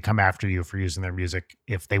technically they could come after you for using their music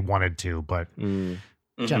if they wanted to, but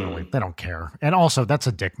generally they don't care. And also, that's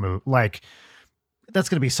a dick move. Like, That's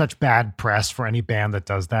going to be such bad press for any band that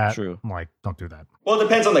does that. True. I'm like, don't do that. Well, it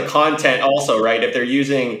depends on the content also, right? If they're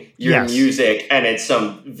using your music and it's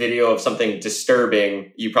some video of something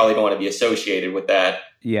disturbing, you probably don't want to be associated with that.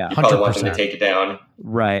 Yeah. You probably want them 100%. to take it down.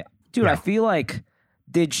 Right. Dude, Yeah. I feel like,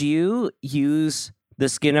 did you use The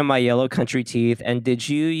Skin of My Yellow Country Teeth and did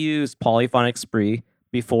you use Polyphonic Spree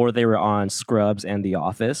before they were on Scrubs and The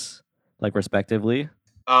Office, like respectively?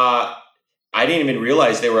 I didn't even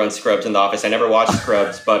realize they were on Scrubs in The Office. I never watched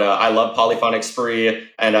Scrubs, but I love Polyphonic Spree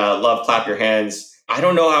and love Clap Your Hands. I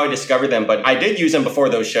don't know how I discovered them, but I did use them before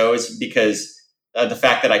those shows because the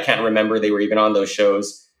fact that I can't remember they were even on those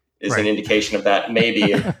shows is an indication of that,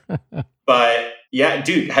 maybe. But yeah,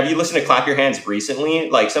 dude, have you listened to Clap Your Hands recently?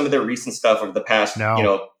 Like some of their recent stuff over the past,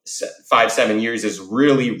 5-7 years is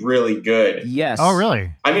really, really good. Yes. Oh,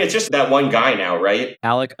 really? I mean, it's just that one guy now, right?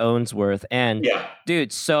 Alec Owensworth. And Yeah.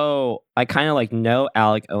 dude, so I kind of like know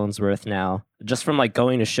Alec Owensworth now just from like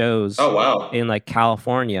going to shows Oh, wow. in like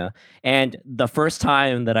California. And the first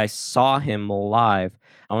time that I saw him live,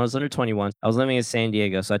 I was under 21. I was living in San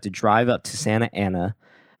Diego, so I had to drive up to Santa Ana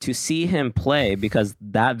to see him play because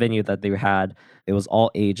that venue that they had, it was all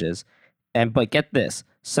ages. But get this.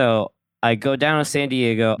 So I go down to San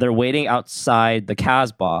Diego. They're waiting outside the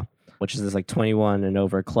Casbah, which is this like 21 and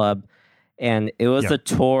over club. And it was the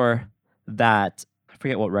tour that, I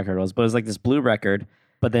forget what record it was, but it was like this blue record.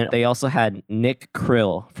 But then they also had Nick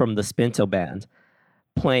Krill from the Spinto Band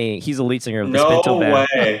playing. He's a lead singer of the Spinto Band.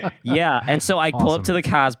 No way. Yeah, and so I pull up Awesome. to the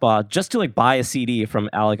Casbah just to like buy a CD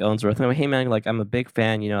from Alec Owensworth. And I'm like, hey man, like I'm a big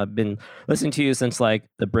fan. I've been listening to you since like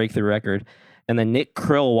the Breakthrough record. And then Nick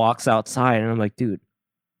Krill walks outside, and I'm like, dude,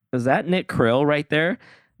 is that Nick Krill right there?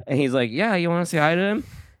 And he's like, yeah, you want to say hi to him?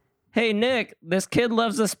 Hey Nick, this kid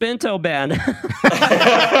loves the Spinto Band.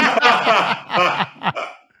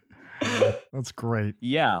 That's great.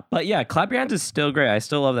 Yeah, but yeah, Clap Your Hands is still great. I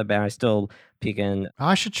still love that band. I still peek in.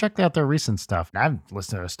 I should check out their recent stuff. I haven't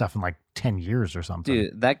listened to their stuff in like 10 years or something.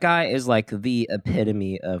 Dude, that guy is like the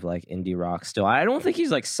epitome of like indie rock still. I don't think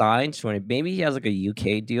he's like signed to any, maybe he has like a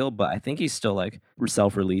UK deal, but I think he's still like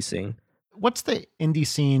self-releasing. What's the indie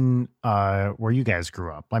scene where you guys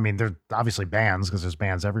grew up? I mean, there's obviously bands because there's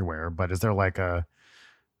bands everywhere, but is there like a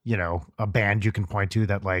band you can point to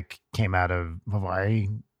that like came out of Hawaii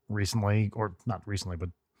recently, or not recently, but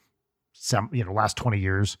last 20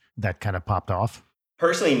 years that kind of popped off?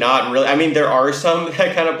 Personally, not really. I mean, there are some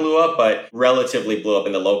that kind of blew up, but relatively blew up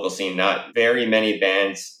in the local scene. Not very many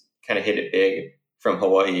bands kind of hit it big from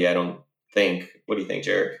Hawaii, I don't think. What do you think,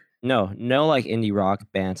 Jarek? No like indie rock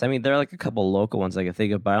bands. I mean, there are like a couple local ones I can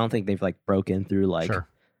think of, but I don't think they've like broken through like Sure.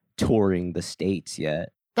 touring the States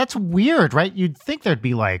yet. That's weird, right? You'd think there'd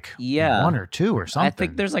be like one or two or something. I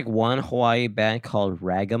think there's like one Hawaii band called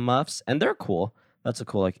Ragamuffs, and they're cool. That's a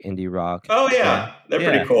cool like indie rock. Oh, yeah. They're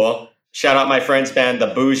pretty cool. Shout out my friend's band,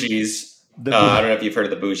 The Bougies. I don't know if you've heard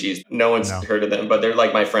of The Bougies. No one's heard of them, but they're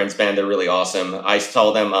like my friend's band. They're really awesome. I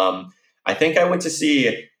tell them, I think I went to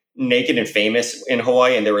see Naked and Famous in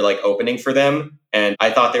Hawaii, and they were like opening for them. And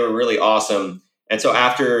I thought they were really awesome. And so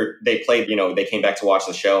after they played, they came back to watch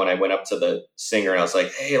the show, and I went up to the singer and I was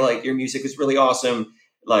like, hey, like your music is really awesome.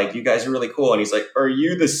 Like you guys are really cool. And he's like, are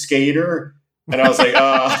you the skater? And I was like,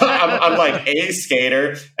 I'm like a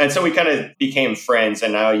skater. And so we kind of became friends,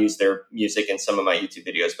 and now I use their music in some of my YouTube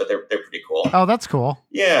videos, but they're pretty cool. Oh, that's cool.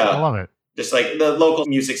 Yeah. I love it. Just like the local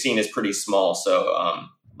music scene is pretty small. So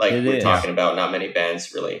like It we're is. talking about not many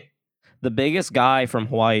bands really. The biggest guy from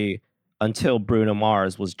Hawaii until Bruno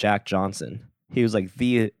Mars was Jack Johnson. He was like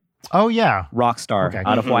the Oh, yeah. rock star Okay.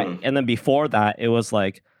 out of Hawaii. Mhm. And then before that, it was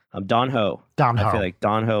like Don Ho. Don Ho. I feel like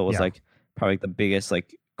Don Ho was Yeah. like probably the biggest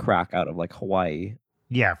like crack out of like Hawaii.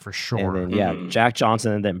 Yeah, for sure. And then Mhm. Jack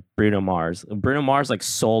Johnson and then Bruno Mars. Bruno Mars like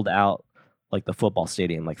sold out like the football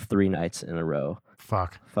stadium like 3 nights in a row.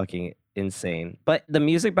 Fuck. Fucking insane. But the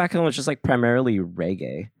music back then was just like primarily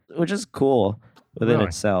reggae, which is cool within Really?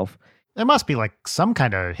 itself. There must be like some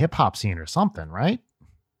kind of hip hop scene or something, right?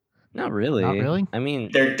 Not really. Not really? I mean,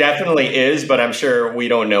 There definitely is, but I'm sure we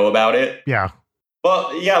don't know about it. Yeah.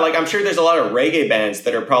 Well, yeah, like I'm sure there's a lot of reggae bands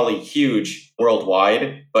that are probably huge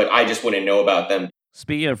worldwide, but I just wouldn't know about them.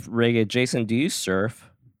 speaking of reggae, Jason, do you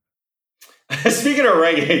surf? Speaking of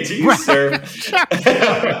reggae, do you surf?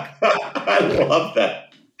 I love that.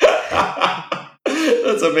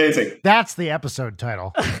 That's amazing. That's the episode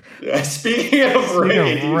title. Speaking of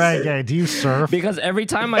reggae, Reggae. Do you surf? Because every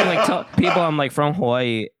time I like tell people I'm like from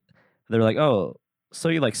Hawaii, they're like, "Oh, so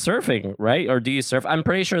you like surfing, right? Or do you surf?" I'm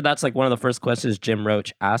pretty sure that's like one of the first questions Jim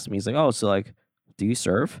Roach asked me. He's like, "Oh, so like, do you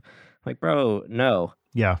surf?" I'm like, bro, no.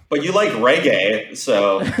 Yeah. But you like reggae,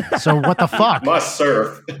 so So what the fuck? must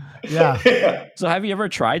surf. Yeah. So have you ever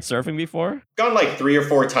tried surfing before? Gone like 3 or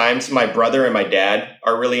 4 times. My brother and my dad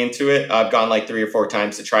are really into it. I've gone like 3 or 4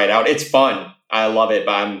 times to try it out. It's fun. I love it,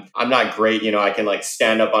 but I'm not great. You know, I can like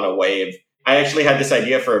stand up on a wave. I actually had this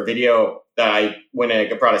idea for a video that I went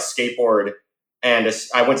and brought a skateboard and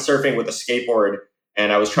I went surfing with a skateboard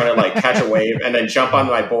and I was trying to like catch a wave and then jump on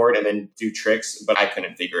my board and then do tricks, but I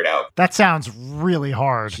couldn't figure it out. That sounds really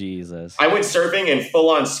hard. Jesus. I went surfing in full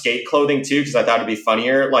on skate clothing too because I thought it'd be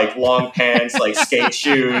funnier, like long pants, like skate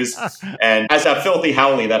shoes, and as a filthy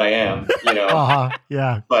howley that I am, you know.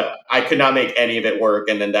 Yeah. But I could not make any of it work,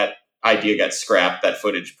 and then that idea got scrapped. That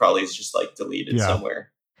footage probably is just like deleted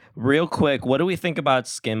somewhere. Real quick, what do we think about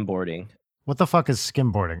skimboarding? What the fuck is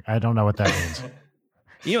skimboarding? I don't know what that means.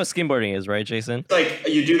 You know what skimboarding is, right, Jason? It's like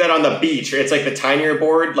you do that on the beach. It's like the tinier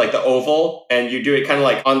board, like the oval, and you do it kind of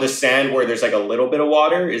like on the sand where there's like a little bit of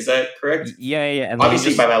water. Is that correct? Yeah. And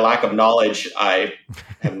obviously, by my lack of knowledge, I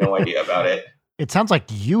have no idea about it. It sounds like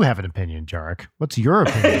you have an opinion, Jarek. What's your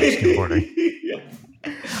opinion of skimboarding?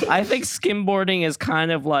 I think skimboarding is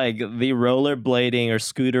kind of like the rollerblading or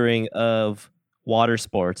scootering of water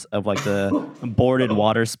sports, of like the boarded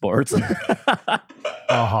water sports.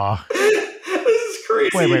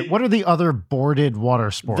 Crazy. Wait. What are the other boarded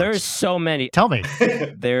water sports? There's so many. Tell me.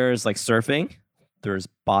 There's like surfing. There's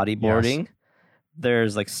bodyboarding. Yes.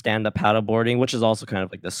 There's like stand-up paddleboarding, which is also kind of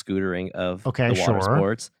like the scootering of the water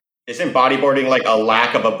sports. Isn't bodyboarding like a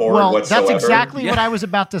lack of a board whatsoever? That's exactly what I was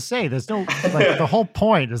about to say. There's no, like, the whole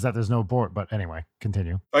point is that there's no board. But anyway,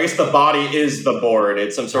 continue. I guess the body is the board.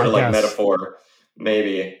 It's some sort of like metaphor,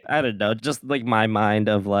 maybe. I don't know. Just like my mind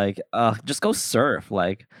of like, just go surf,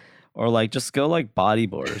 like. Or like just go like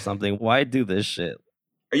bodyboard or something. Why do this shit?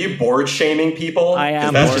 Are you board shaming people? I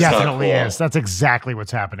am. It definitely is. That's exactly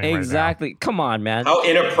what's happening. Exactly. Right now. Come on, man. How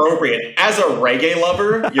inappropriate. As a reggae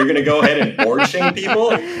lover, you're going to go ahead and board shame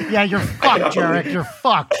people? Yeah, you're fucked, Jarek. You're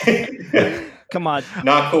fucked. Come on.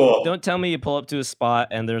 Not cool. Don't tell me you pull up to a spot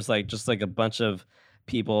and there's like just like a bunch of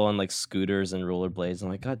people on like scooters and rollerblades. I'm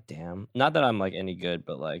like, God damn. Not that I'm like any good,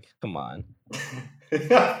 but like, come on.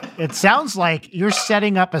 It sounds like you're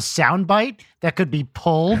setting up a soundbite that could be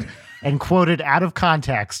pulled and quoted out of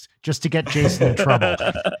context just to get Jason in trouble.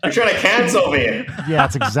 You're trying to cancel me. Yeah,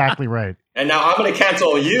 that's exactly right. And now I'm going to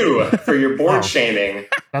cancel you for your board shaming.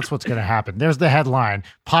 That's what's going to happen. There's the headline.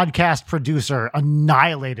 Podcast producer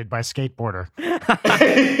annihilated by skateboarder.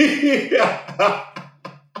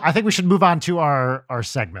 I think we should move on to our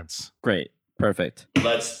segments. Great. Perfect.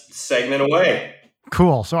 Let's segment away.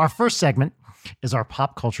 Cool. So our first segment is our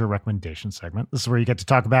pop culture recommendation segment. This is where you get to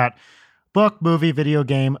talk about book, movie, video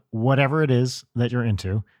game, whatever it is that you're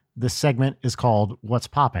into. This segment is called What's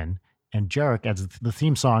Poppin', and Jarek adds the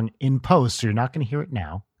theme song in post, so you're not going to hear it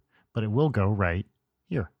now, but it will go right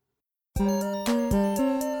here.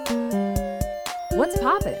 What's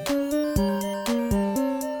poppin'?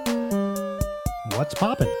 What's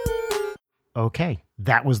poppin'? Okay,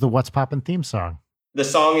 that was the What's Poppin' theme song. The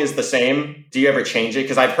song is the same. Do you ever change it?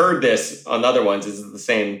 Because I've heard this on other ones. Is it the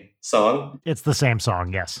same song? It's the same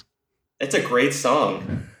song, yes. It's a great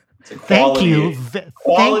song. It's a quality,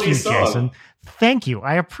 quality thank you, song. Jason. Thank you.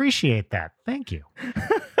 I appreciate that. Thank you.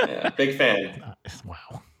 Yeah, big fan.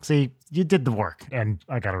 Wow. See, you did the work, and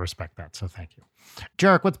I got to respect that, so thank you.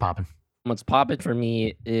 Jarek, what's poppin'? What's poppin' for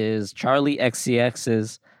me is Charlie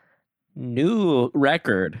XCX's new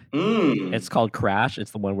record. It's called Crash.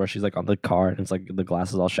 It's the one where she's like on the car and it's like the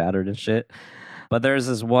glass is all shattered and shit. But there's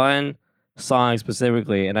this one song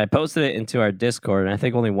specifically, and I posted it into our Discord, and I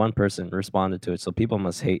think only one person responded to it. So people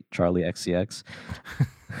must hate Charlie XCX.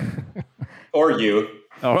 Or you.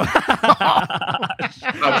 Oh.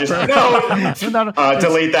 I'm just no.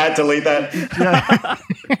 Delete that. Yeah.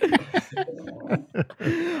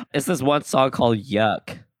 It's this one song called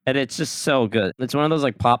Yuck. And it's just so good. It's one of those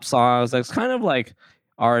like pop songs that's kind of like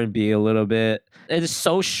R&B a little bit. It is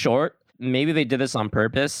so short. Maybe they did this on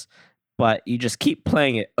purpose, but you just keep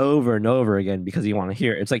playing it over and over again because you want to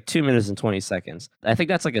hear it. It's like 2 minutes and 20 seconds. I think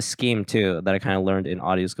that's like a scheme too that I kind of learned in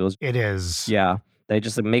audio schools. It is. Yeah. They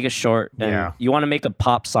just like, make it short. And you want to make a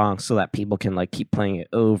pop song so that people can like keep playing it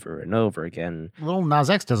over and over again. Lil Nas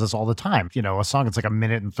X does this all the time. You know, a song that's like 1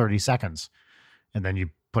 minute and 30 seconds. And then you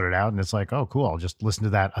put it out and it's like, oh, cool. I'll just listen to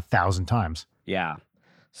that 1,000 times. Yeah.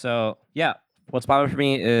 So, yeah. What's popular for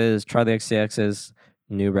me is Charli XCX's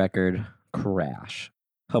new record, Crash.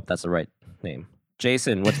 Hope that's the right name.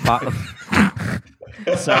 Jason, what's popular?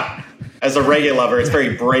 As a reggae lover, it's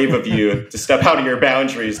very brave of you to step out of your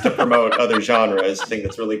boundaries to promote other genres. I think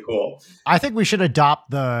that's really cool. I think we should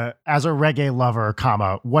adopt the, as a reggae lover,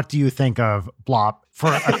 comma, what do you think of Blop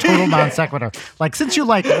for a total non sequitur? Like, since you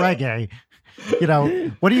like reggae, you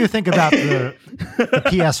know, what do you think about the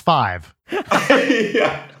PS5?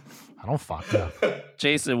 Yeah. I don't fuck up.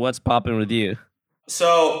 Jason, what's popping with you?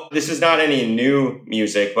 So this is not any new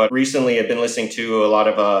music, but recently I've been listening to a lot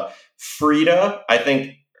of Frida. I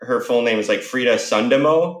think her full name is like Frida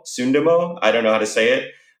Sundamo. I don't know how to say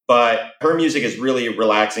it, but her music is really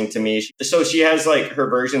relaxing to me. So she has like her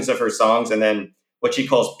versions of her songs and then what she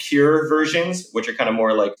calls pure versions, which are kind of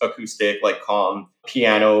more like acoustic, like calm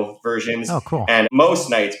piano versions. Oh, cool. And most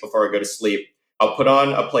nights before I go to sleep, I'll put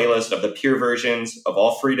on a playlist of the pure versions of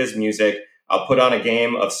all Frida's music. I'll put on a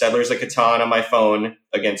game of Settlers of Catan on my phone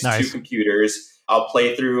against two computers. I'll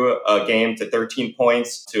play through a game to 13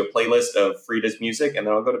 points to a playlist of Frida's music, and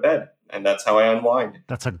then I'll go to bed. And that's how I unwind.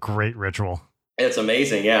 That's a great ritual. It's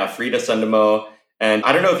amazing. Yeah, Frida Sundamo. And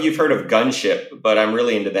I don't know if you've heard of Gunship, but I'm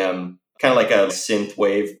really into them. Kind of like a synth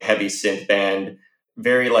wave, heavy synth band.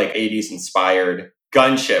 Very like 80s inspired.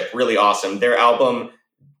 Gunship, really awesome. Their album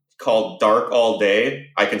called Dark All Day,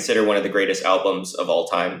 I consider one of the greatest albums of all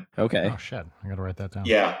time. Okay. Oh, shit. I got to write that down.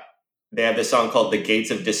 Yeah. They have this song called The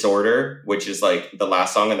Gates of Disorder, which is like the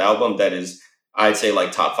last song on the album that is, I'd say,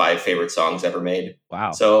 like top 5 favorite songs ever made.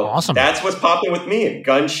 Wow. So awesome. That's what's popping with me.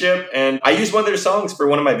 Gunship. And I used one of their songs for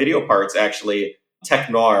one of my video parts, actually.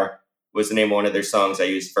 Tech Noir was the name of one of their songs I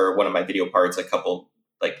used for one of my video parts a couple,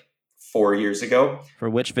 like 4 years ago. For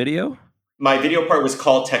which video? My video part was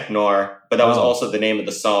called Tech Noir, but that was also the name of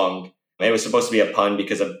the song. It was supposed to be a pun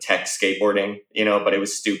because of tech skateboarding, you know, but it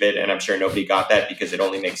was stupid. And I'm sure nobody got that because it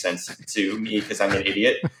only makes sense to me because I'm an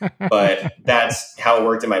idiot. But that's how it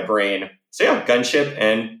worked in my brain. So yeah, Gunship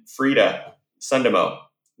and Frida Sundamo.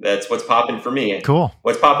 That's what's popping for me. Cool.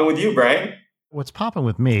 What's popping with you, Brian? What's popping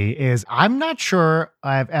with me is I'm not sure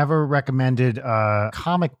I've ever recommended a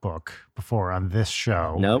comic book before on this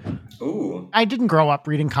show. Nope. Ooh. I didn't grow up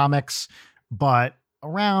reading comics, but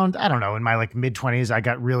around, I don't know, in my like mid-20s, I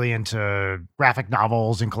got really into graphic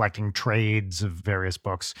novels and collecting trades of various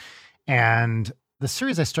books. And the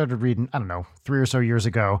series I started reading, I don't know, 3 or so years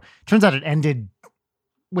ago, turns out it ended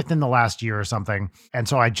within the last year or something. And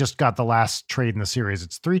so I just got the last trade in the series.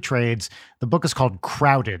 It's 3 trades. The book is called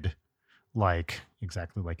Crowded, like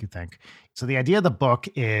exactly like you think. So the idea of the book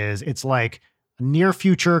is it's like a near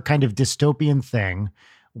future kind of dystopian thing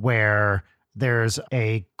where there's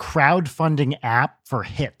a crowdfunding app for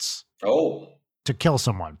hits to kill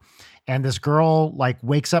someone. And this girl like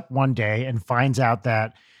wakes up one day and finds out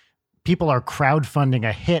that people are crowdfunding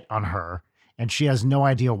a hit on her and she has no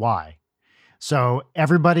idea why. So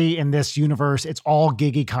everybody in this universe, it's all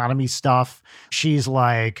gig economy stuff. She's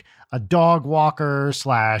like a dog walker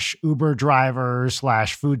 / Uber driver /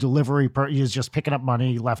 food delivery. He's just picking up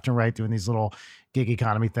money left and right doing these little gig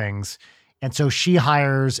economy things. And so she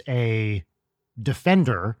hires a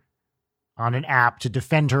defender on an app to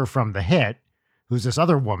defend her from the hit, who's this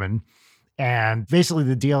other woman. And basically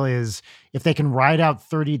the deal is if they can ride out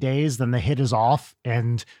 30 days, then the hit is off.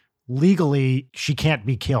 And legally, she can't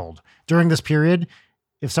be killed. During this period,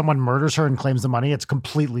 if someone murders her and claims the money, it's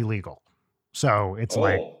completely legal. So it's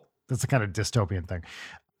like, that's the kind of dystopian thing.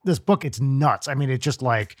 This book, it's nuts. I mean, it's just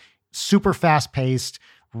like super fast paced,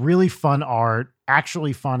 really fun art,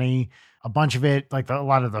 actually funny. A bunch of it, like a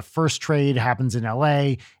lot of the first trade happens in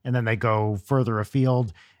LA and then they go further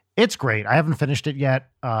afield. It's great. I haven't finished it yet.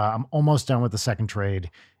 I'm almost done with the second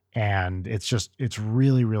trade. And it's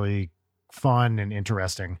really, really fun and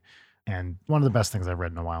interesting. And one of the best things I've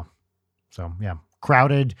read in a while. So yeah,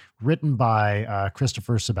 Crowded, written by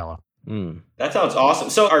Christopher Sabella. That sounds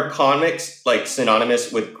awesome. So are comics like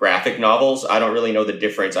synonymous with graphic novels? I don't really know the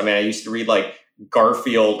difference. I mean, I used to read like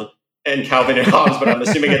Garfield and Calvin and Hobbes, but I'm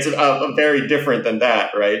assuming it's a very different than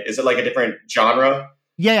that, right? Is it like a different genre?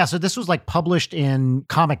 Yeah. So this was like published in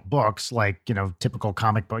comic books, like, you know, typical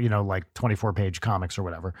comic book, you know, like 24-page comics or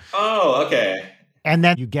whatever. Oh, okay. And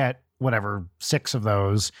then you get whatever 6 of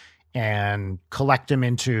those and collect them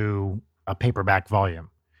into a paperback volume.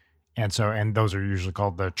 And those are usually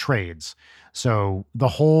called the trades. So the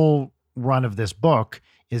whole run of this book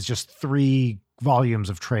is just 3 volumes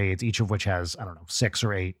of trades, each of which has, I don't know, 6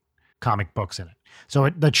 or 8 comic books in it. So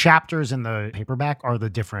the chapters in the paperback are the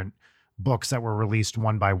different books that were released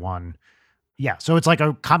one by one. Yeah. So it's like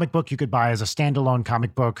a comic book you could buy as a standalone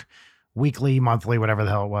comic book, weekly, monthly, whatever the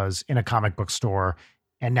hell it was, in a comic book store.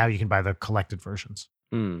 And now you can buy the collected versions.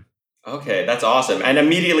 Okay, that's awesome. And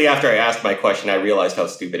immediately after I asked my question, I realized how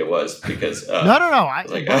stupid it was because... No.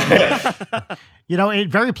 You know, it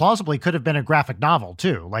very plausibly could have been a graphic novel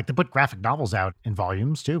too. Like they put graphic novels out in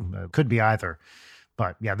volumes too. It could be either.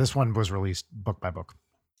 But yeah, this one was released book by book.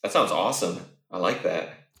 That sounds awesome. I like that.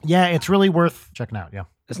 Yeah, it's really worth checking out. Yeah.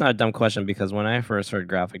 It's not a dumb question because when I first heard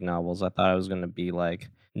graphic novels, I thought it was going to be like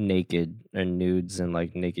naked and nudes and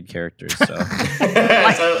like naked characters. So,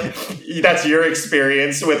 So that's your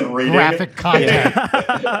experience with reading Graphic content.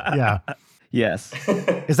 Yeah. yes.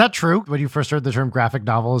 Is that true? When you first heard the term graphic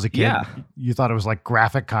novel as a kid, Yeah. you thought it was like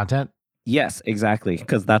graphic content? Yes, exactly.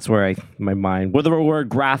 Because that's where my mind, with the word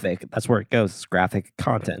graphic, that's where it goes. It's graphic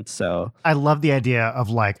content. So I love the idea of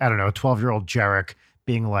like, I don't know, 12-year-old Jarek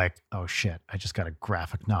being like, oh shit, I just got a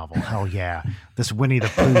graphic novel. Hell yeah. This Winnie the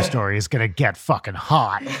Pooh story is going to get fucking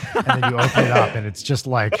hot. And then you open it up and it's just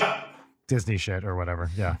like Disney shit or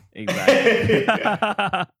whatever. Yeah.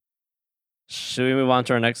 exactly. Should we move on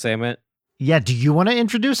to our next segment? Yeah. Do you want to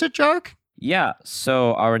introduce it, Jarek? Yeah.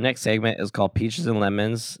 So our next segment is called Peaches and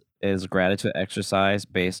Lemons. Is gratitude exercise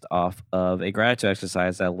based off of a gratitude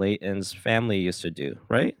exercise that Leighton's family used to do,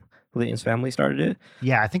 right? Leighton's family started it.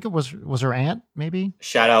 Yeah. I think it was her aunt, maybe.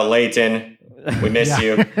 Shout out Leighton. We miss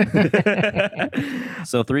you.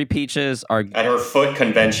 So 3 peaches are At her foot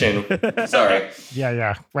convention. Sorry. Yeah.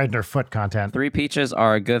 Yeah. Right in her foot content. 3 peaches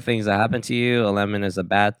are good things that happen to you. A lemon is a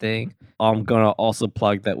bad thing. I'm gonna also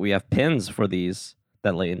plug that we have pins for these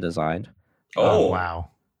that Leighton designed. Oh, wow.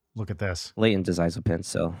 Look at this. Leighton designs a pin,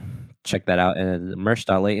 so check that out at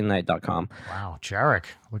merch.leightonnight.com. Wow. Jarek,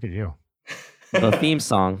 look at you. The theme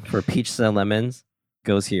song for Peaches and Lemons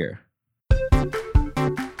goes here.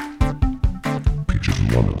 Peaches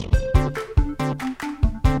and lemons.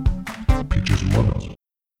 Peaches and lemons.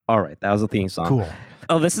 All right, that was the theme song. Cool.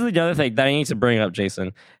 Oh, this is another thing that I need to bring up,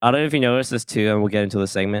 Jason. I don't know if you noticed this too, and we'll get into the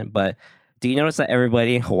segment, but do you notice that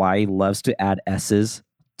everybody in Hawaii loves to add S's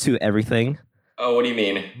to everything? Oh, what do you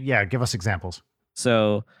mean? Yeah. Give us examples.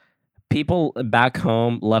 So people back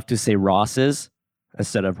home love to say Ross's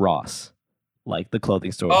instead of Ross, like the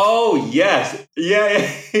clothing store. Oh, yes.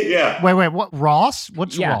 Yeah. Yeah. Wait. What? Ross?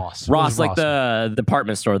 What's yeah, Ross? What Ross, is like the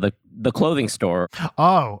department store, the clothing store.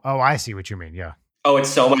 Oh, I see what you mean. Yeah. Oh, it's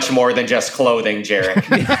so much more than just clothing, Jarek.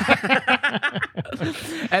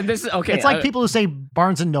 And this is okay. It's like people who say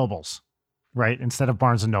Barnes and Nobles, right? Instead of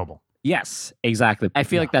Barnes and Noble. Yes, exactly. I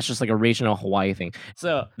feel like that's just like a regional Hawaii thing.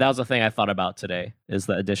 So that was the thing I thought about today is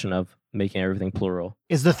the addition of making everything plural.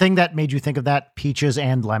 Is the thing that made you think of that peaches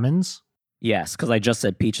and lemons? Yes, because I just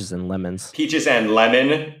said peaches and lemons. Peaches and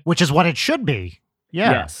lemon. Which is what it should be.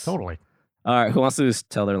 Yeah, Yes. totally. All right, who wants to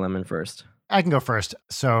tell their lemon first? I can go first.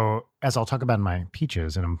 So, as I'll talk about my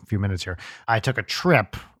peaches in a few minutes here, I took a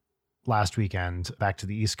trip last weekend back to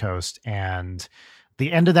the East Coast, and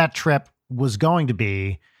the end of that trip was going to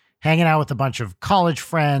be hanging out with a bunch of college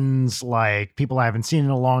friends, like people I haven't seen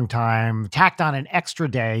in a long time, tacked on an extra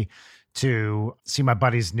day to see my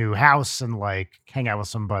buddy's new house and like hang out with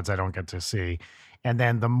some buds I don't get to see. And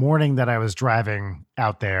then the morning that I was driving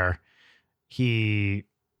out there, he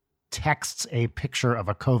texts a picture of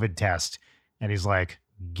a COVID test and he's like,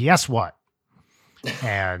 guess what?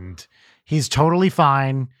 And he's totally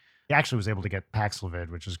fine. He actually was able to get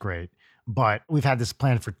Paxlovid, which is great. But we've had this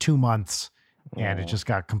plan for 2 months and it just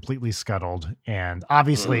got completely scuttled. And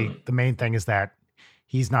obviously the main thing is that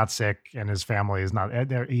he's not sick and his family is not.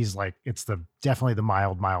 He's like, it's definitely the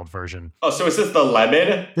mild version. Oh, so is this the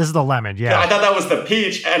lemon? This is the lemon. I Yeah. thought that was the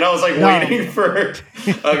peach, and I was like No. waiting for.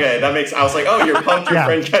 Okay, that makes. I was like, oh, you're pumped your Yeah.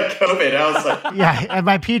 friend got COVID. I was like, Yeah. And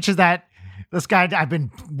my peach is that this guy, I've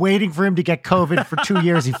been waiting for him to get COVID for 2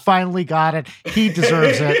 years. He finally got it. He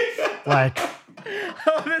deserves it. Like,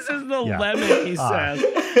 Oh, this is the Yeah. lemon, he says.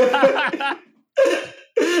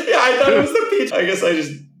 Yeah, I thought it was the peach. I guess I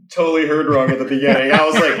just totally heard wrong at the beginning. I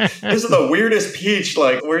was like, this is the weirdest peach.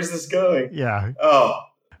 Like, where's this going? yeah. Oh,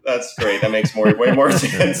 that's great. That makes way more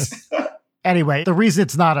sense. Anyway, the reason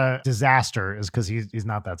it's not a disaster is because he's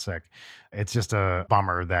not that sick. It's just a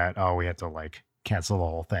bummer that, we had to like cancel the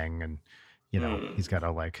whole thing. And, he's got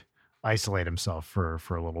to like isolate himself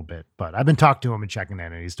for a little bit. But I've been talking to him and checking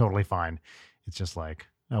in and he's totally fine. It's just like,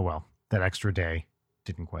 oh, well, that extra day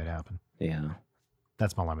didn't quite happen. Yeah.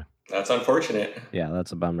 That's my lemon. That's unfortunate. Yeah,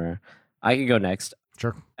 that's a bummer. I can go next.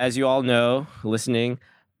 Sure. As you all know, listening,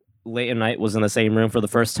 Late at Night was in the same room for the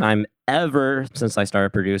first time ever since I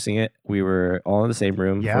started producing it. We were all in the same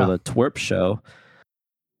room Yeah. for the Twerp show.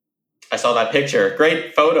 I saw that picture.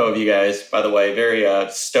 Great photo of you guys, by the way. Very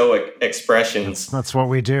stoic expressions. That's what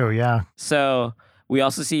we do. Yeah. So we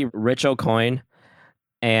also see Rich O'Coin,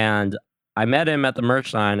 and I met him at the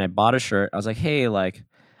merch line. I bought a shirt. I was like, hey, like,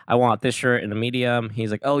 I want this shirt in a medium.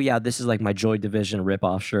 He's like, oh, yeah, this is like my Joy Division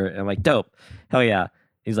ripoff shirt. And I'm like, dope. Hell yeah.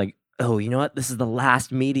 He's like, oh, you know what? This is the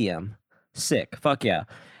last medium. Sick. Fuck yeah.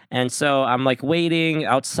 And so I'm like waiting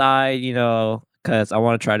outside, because I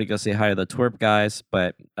want to try to go say hi to the twerp guys,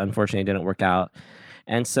 but unfortunately it didn't work out.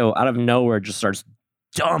 And so out of nowhere, it just starts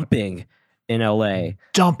dumping in LA.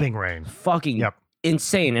 Dumping rain. Fucking Yep.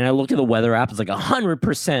 insane. And I looked at the weather app, it's like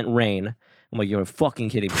 100% rain. I'm like, you're fucking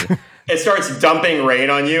kidding me. It starts dumping rain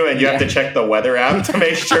on you, and you have to check the weather app to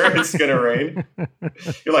make sure it's going to rain.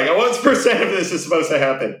 You're like, what percent of this is supposed to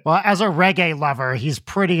happen? Well, as a reggae lover, he's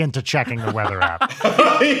pretty into checking the weather app.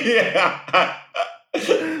 Yeah.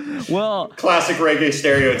 Well, Classic reggae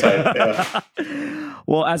stereotype. Yeah.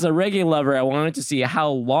 well, as a reggae lover, I wanted to see how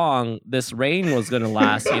long this rain was going to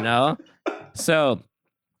last, So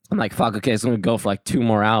I'm like, fuck, okay, it's going to go for like 2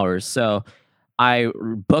 more hours. So I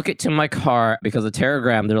book it to my car because of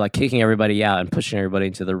Telegram, they're like kicking everybody out and pushing everybody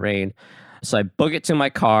into the rain. So I book it to my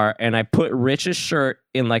car and I put Rich's shirt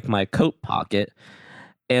in like my coat pocket.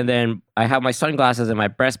 And then I have my sunglasses in my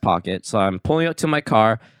breast pocket. So I'm pulling up to my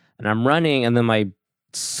car and I'm running, and then my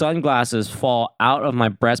sunglasses fall out of my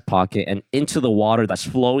breast pocket and into the water that's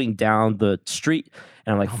flowing down the street.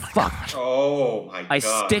 And I'm like, fuck. God. Oh my God. I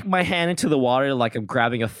stick my hand into the water like I'm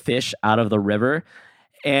grabbing a fish out of the river.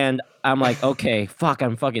 And I'm like, okay, fuck,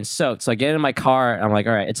 I'm fucking soaked. So I get in my car and I'm like,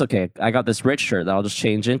 all right, it's okay. I got this Rich shirt that I'll just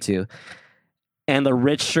change into. And the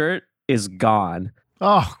Rich shirt is gone.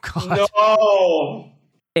 Oh, God. No.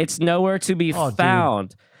 It's nowhere to be Oh, dude.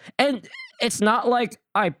 found. And it's not like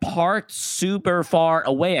I parked super far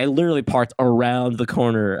away. I literally parked around the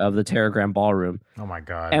corner of the Telegram ballroom. Oh, my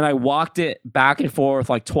God. And I walked it back and forth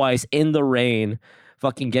like twice in the rain,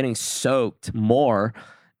 fucking getting soaked more.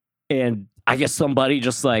 And I guess somebody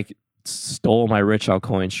just like stole my Rich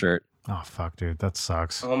Alcoin shirt. Oh, fuck, dude. That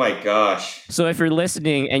sucks. Oh my gosh. So if you're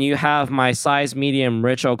listening and you have my size medium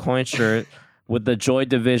Rich Alcoin shirt with the Joy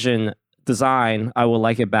Division design, I would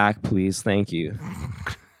like it back, please. Thank you.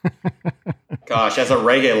 Gosh, as a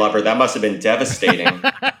reggae lover, that must have been devastating.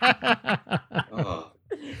 Oh.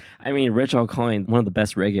 I mean, Rich Alcoin, one of the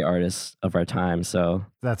best reggae artists of our time. So,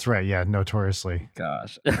 That's right. Yeah, notoriously.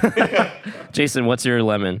 gosh. Jason, what's your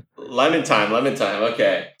lemon? Lemon time.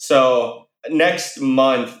 Okay. So next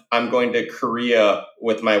month, I'm going to Korea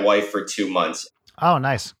with my wife for 2 months. Oh,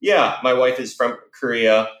 nice. Yeah, my wife is from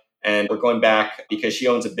Korea, and we're going back because she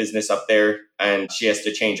owns a business up there and she has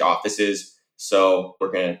to change offices. So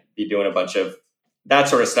we're going to be doing a bunch of that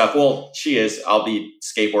sort of stuff. Well, she is. I'll be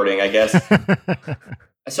skateboarding, I guess.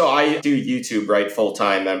 So I do YouTube, right, full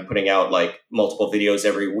time. I'm putting out like multiple videos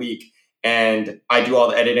every week. And I do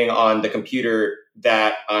all the editing on the computer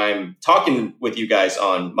that I'm talking with you guys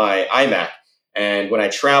on, my iMac. And when I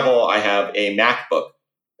travel, I have a MacBook.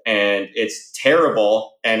 And it's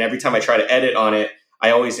terrible. And every time I try to edit on it, I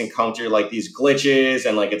always encounter like these glitches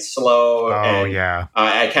and like it's slow. Oh, and yeah.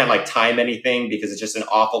 I can't like time anything because it's just an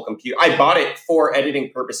awful computer. I bought it for editing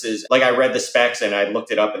purposes. Like I read the specs and I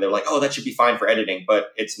looked it up and they're like, oh, that should be fine for editing,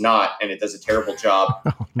 but it's not. And it does a terrible job.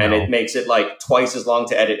 Oh, no. And it makes it like twice as long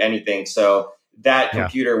to edit anything. So that Yeah.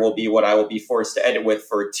 computer will be what I will be forced to edit with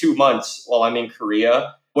for 2 months while I'm in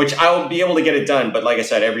Korea, which I'll be able to get it done. But like I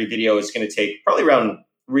said, every video is going to take probably around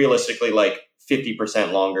realistically like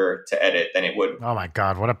 50% longer to edit than it would. Oh, my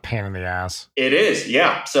God. What a pain in the ass. It is,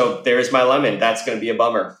 yeah. So there's my lemon. That's going to be a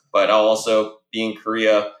bummer. But I'll also be in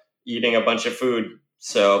Korea eating a bunch of food.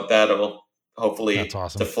 So that'll hopefully That's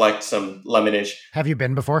awesome. deflect some lemonage. Have you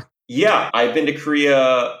been before? Yeah, I've been to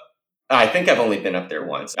Korea. I think I've only been up there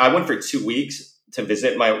once. I went for 2 weeks to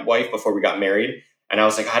visit my wife before we got married. And I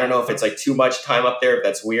was like, I don't know if it's like too much time up there, if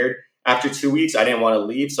that's weird. After 2 weeks, I didn't want to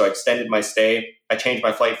leave. So I extended my stay. I changed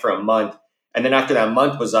my flight for a month. And then after that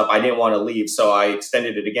month was up, I didn't want to leave. So I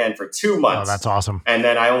extended it again for 2 months. Oh, that's awesome. And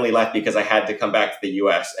then I only left because I had to come back to the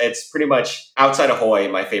US. It's pretty much outside of Hawaii,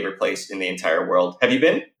 my favorite place in the entire world. Have you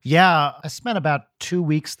been? Yeah, I spent about 2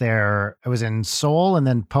 weeks there. I was in Seoul and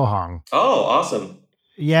then Pohang. Oh, awesome.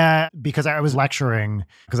 Yeah, because I was lecturing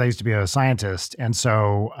because I used to be a scientist. And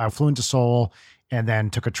so I flew into Seoul and then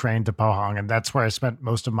took a train to Pohang. And that's where I spent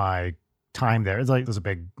most of my time there. It's like there's a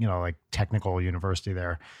big, like technical university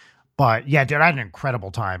there. But yeah, dude, I had an incredible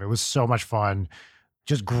time. It was so much fun.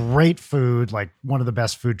 Just great food, like one of the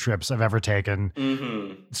best food trips I've ever taken.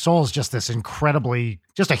 Mm-hmm. Seoul is just this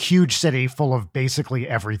just a huge city full of basically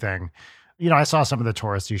everything. I saw some of the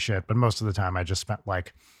touristy shit, but most of the time I just spent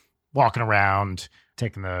like walking around,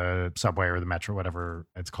 taking the subway or the metro, whatever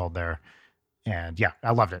it's called there. And yeah,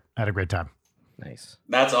 I loved it. I had a great time. Nice.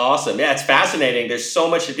 That's awesome. Yeah, it's fascinating. There's so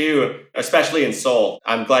much to do, especially in Seoul.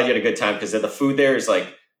 I'm glad you had a good time because the food there is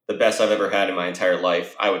like the best I've ever had in my entire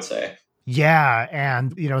life, I would say. Yeah.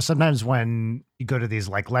 And, sometimes when you go to these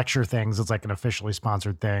like lecture things, it's like an officially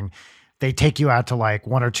sponsored thing. They take you out to like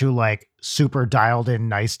one or two like super dialed in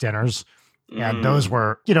nice dinners. And those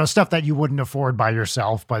were, stuff that you wouldn't afford by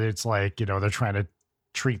yourself, but it's like, they're trying to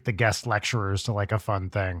treat the guest lecturers to like a fun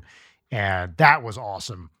thing. And that was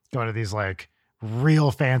awesome. Going to these like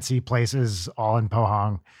real fancy places all in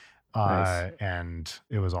Pohang. Nice. And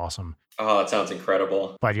it was awesome. Oh, that sounds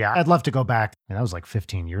incredible. But yeah, I'd love to go back. And that was like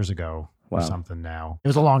 15 years ago or Wow. something now. It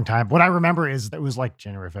was a long time. What I remember is it was like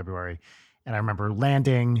January, February. And I remember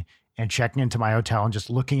landing and checking into my hotel and just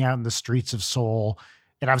looking out in the streets of Seoul.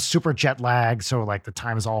 And I was super jet lagged. So like the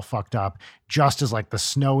time is all fucked up just as like the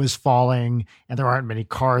snow is falling and there aren't many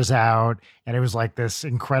cars out. And it was like this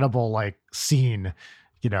incredible like scene.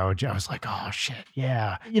 I was like, oh shit,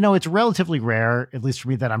 yeah. It's relatively rare, at least for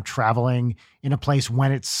me, that I'm traveling in a place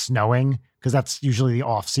when it's snowing, because that's usually the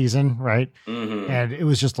off season, right? Mm-hmm. And it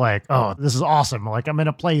was just like, oh, this is awesome. Like I'm in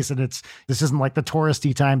a place and this isn't like the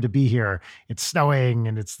touristy time to be here. It's snowing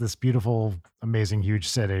and it's this beautiful, amazing, huge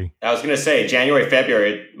city. I was going to say January,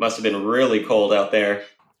 February, it must have been really cold out there.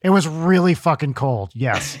 It was really fucking cold.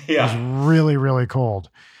 Yes. Yeah. It was really, really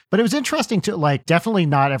cold. But it was interesting to like, definitely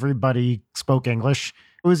not everybody spoke English.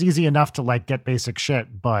 It was easy enough to like get basic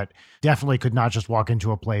shit, but definitely could not just walk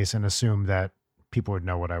into a place and assume that people would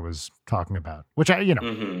know what I was talking about, which I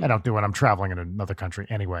don't do when I'm traveling in another country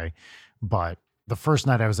anyway. But the first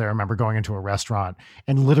night I was there, I remember going into a restaurant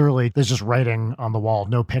and literally there's just writing on the wall,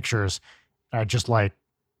 no pictures. I just like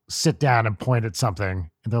sit down and point at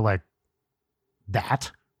something and they're like,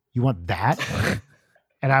 that? You want that?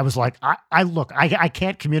 And I was like, I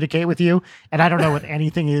can't communicate with you and I don't know what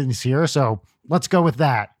anything is here. So let's go with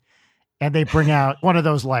that. And they bring out one of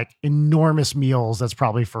those like enormous meals that's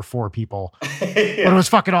probably for 4 people. Yeah. But it was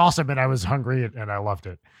fucking awesome and I was hungry and I loved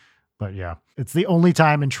it. But yeah, it's the only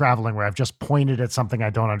time in traveling where I've just pointed at something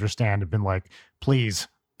I don't understand and been like, please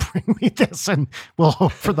bring me this and we'll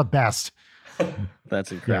hope for the best.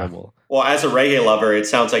 That's incredible. Well, as a reggae lover, it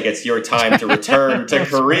sounds like it's your time to return to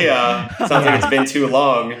Korea. It sounds like it's been too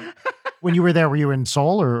long. When you were there, were you in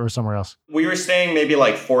Seoul or somewhere else? We were staying maybe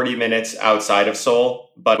like 40 minutes outside of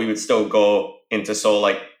Seoul, but we would still go into Seoul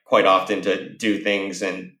like quite often to do things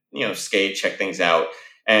and, skate, check things out.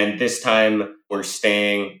 And this time we're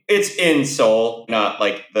staying, it's in Seoul, not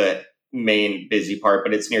like the main busy part,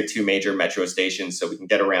 but it's near 2 major metro stations. So we can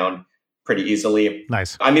get around pretty easily.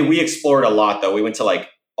 Nice. I mean, we explored a lot though. We went to like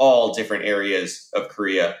all different areas of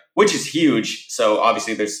Korea, which is huge. So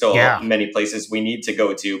obviously there's still many places we need to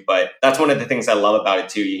go to, but that's one of the things I love about it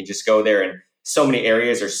too. You can just go there and so many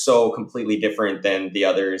areas are so completely different than the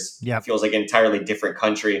others. Yeah. It feels like an entirely different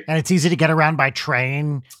country. And it's easy to get around by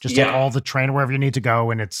train. Just take all the train wherever you need to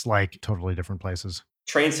go. And it's like totally different places.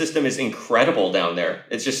 Train system is incredible down there.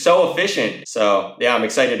 It's just so efficient. So yeah, I'm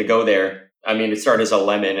excited to go there. I mean, it started as a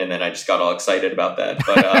lemon and then I just got all excited about that.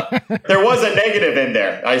 But there was a negative in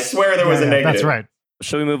there. I swear there was a negative. That's right.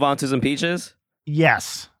 Should we move on to some peaches?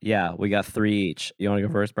 Yes. Yeah, we got 3 each. You want to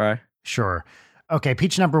go first, Bri? Sure. Okay,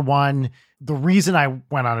 peach number 1. The reason I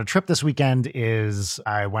went on a trip this weekend is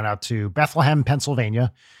I went out to Bethlehem,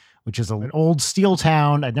 Pennsylvania, which is an old steel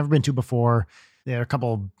town I'd never been to before. There are a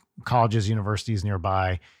couple colleges, universities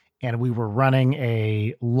nearby. And we were running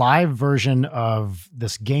a live version of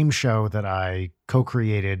this game show that I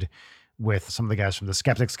co-created with some of the guys from The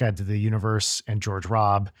Skeptic's Guide to the Universe and George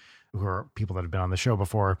Robb, who are people that have been on the show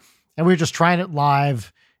before. And we were just trying it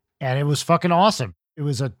live, and it was fucking awesome. It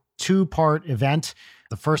was a 2-part event.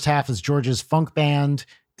 The first half is George's funk band,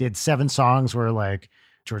 did 7 songs where like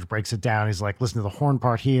George breaks it down. He's like, listen to the horn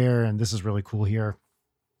part here, and this is really cool here.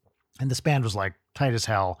 And this band was like tight as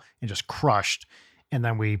hell and just crushed. And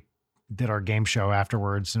then we did our game show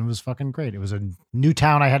afterwards and it was fucking great. It was a new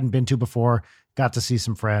town I hadn't been to before, got to see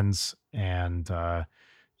some friends and,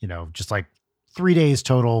 just like 3 days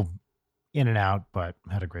total in and out, but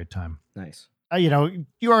had a great time. Nice. You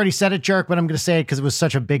already said it, Jerk, but I'm going to say it because it was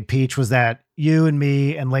such a big peach, was that you and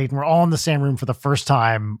me and Leighton were all in the same room for the first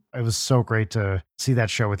time. It was so great to see that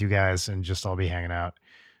show with you guys and just all be hanging out.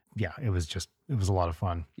 Yeah, it was a lot of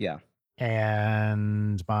fun. Yeah.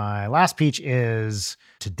 And my last peach is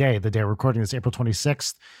today, the day we're recording this, April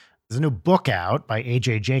 26th. There's a new book out by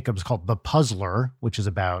A.J. Jacobs called The Puzzler, which is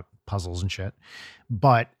about puzzles and shit.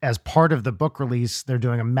 But as part of the book release, they're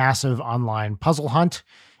doing a massive online puzzle hunt.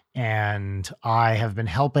 And I have been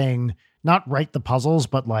helping not write the puzzles,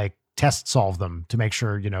 but like test solve them to make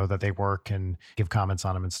sure, that they work and give comments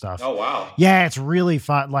on them and stuff. Oh, wow. Yeah, it's really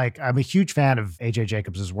fun. Like I'm a huge fan of A.J.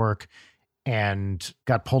 Jacobs' work. And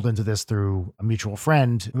got pulled into this through a mutual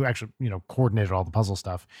friend who actually, coordinated all the puzzle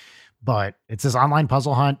stuff. but it's this online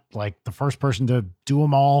puzzle hunt. Like the first person to do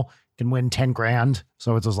them all can win 10 grand.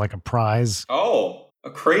 So it's just like a prize. Oh,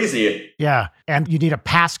 crazy. Yeah. And you need a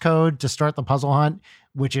passcode to start the puzzle hunt,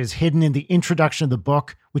 which is hidden in the introduction of the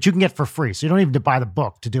book, which you can get for free. So you don't even have to buy the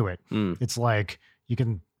book to do it. It's like you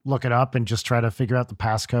can look it up and just try to figure out the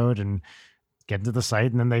passcode and get into the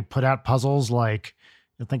site. And then they put out puzzles like,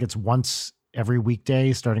 I think it's once every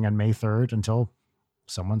weekday starting on May 3rd until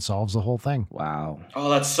someone solves the whole thing. Wow. Oh,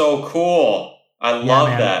 that's so cool. I love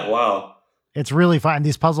man. that. Wow. It's really fun.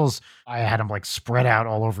 These puzzles, I had them like spread out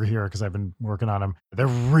all over here because I've been working on them. They're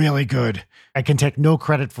really good. I can take no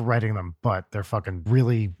credit for writing them, but they're fucking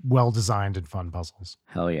really well designed and fun puzzles.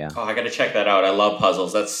 Hell yeah. Oh, I got to check that out. I love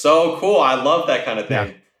puzzles. That's so cool. I love that kind of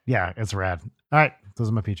thing. Yeah, it's rad. All right, those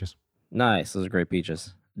are my peaches. Nice. Those are great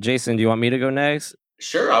peaches. Jason, do you want me to go next?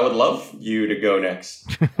 Sure, I would love you to go next.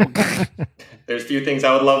 There's few things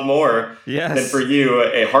I would love more than for you,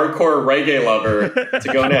 a hardcore reggae lover,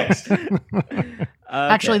 to go next.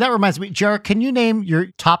 Actually, that reminds me, Jarek, can you name your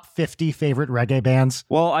top 50 favorite reggae bands?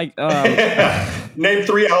 Well, Name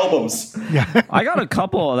 3 albums. Yeah. I got a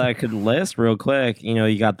couple that I could list real quick. You know,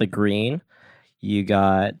 you got The Green. You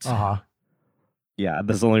got... Yeah,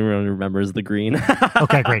 that's the only one who remembers The Green.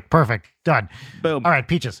 Okay, great. Perfect. Done. Boom. All right,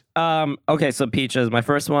 peaches. Okay, so peaches. My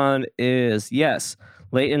first one is, yes,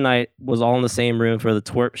 Late at Night was all in the same room for the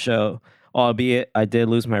Twerp show, albeit I did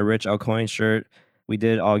lose my Rich Alcoin shirt. We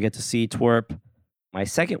did all get to see Twerp. My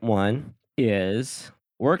second one is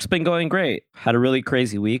work's been going great. Had a really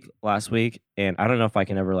crazy week last week, and I don't know if I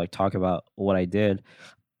can ever like talk about what I did,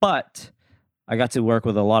 but I got to work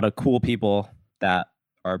with a lot of cool people that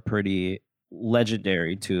are pretty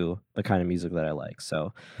legendary to the kind of music that I like.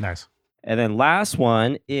 So nice. And then last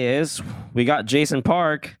one is we got Jason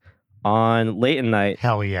Park on Late at Night.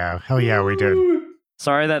 Hell yeah. Hell yeah, we did.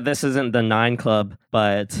 Sorry that this isn't the 9 Club,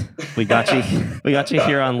 but we got you we got you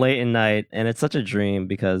here on Late at Night, and it's such a dream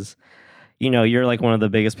because you know, you're like one of the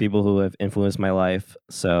biggest people who have influenced my life.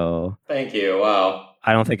 So thank you. Wow.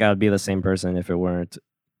 I don't think I would be the same person if it weren't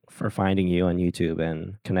for finding you on YouTube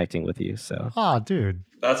and connecting with you. So oh, dude.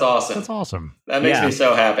 That's awesome. That's awesome. That makes me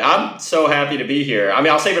so happy. I'm so happy to be here. I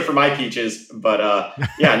mean, I'll save it for my peaches, but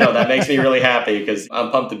yeah, no, that makes me really happy because I'm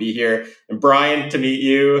pumped to be here. And Brian, to meet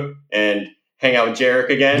you and hang out with Jarek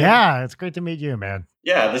again. Yeah, it's great to meet you, man.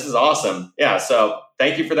 Yeah, this is awesome. Yeah, so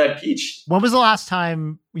thank you for that peach. When was the last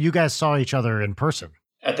time you guys saw each other in person?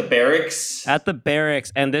 At the barracks. At the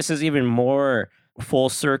barracks, and this is even more full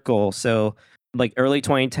circle. So like early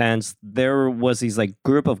 2010s, there was these like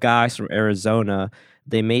group of guys from Arizona.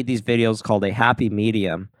 They made these videos called A Happy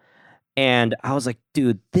Medium. And I was like,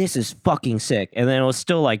 dude, this is fucking sick. And then it was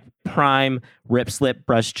still like prime Rip Slip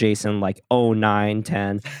Brush Jason, like 09, 10.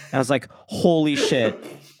 And I was like, holy shit.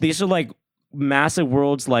 These are like massive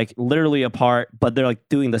worlds, like literally apart, but they're like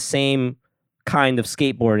doing the same kind of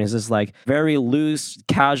skateboarding. It's just like very loose,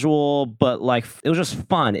 casual, but like it was just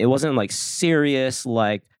fun. It wasn't like serious,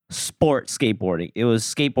 like sport skateboarding. It was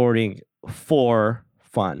skateboarding for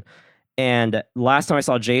fun. And last time I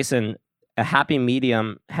saw Jason, A Happy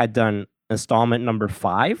Medium had done installment number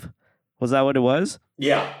 5. Was that what it was?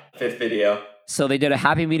 Yeah, 5th video. So they did A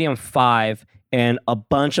Happy Medium 5, and a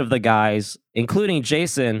bunch of the guys, including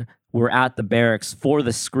Jason, were at the barracks for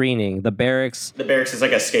the screening. The barracks is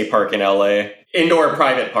like a skate park in LA. Indoor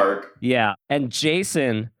private park. Yeah. And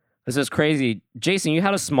Jason, this is crazy. Jason, you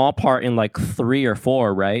had a small part in like 3 or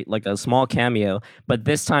 4, right? Like a small cameo. But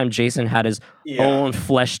this time Jason had his own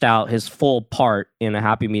fleshed out, his full part in A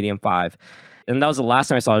Happy Medium 5. And that was the last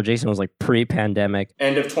time I saw Jason. Was like pre-pandemic.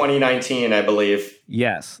 End of 2019, I believe.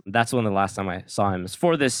 Yes, that's when the last time I saw him. It's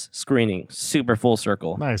for this screening. Super full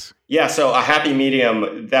circle. Nice. Yeah, so A Happy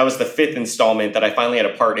Medium, that was the 5th installment that I finally had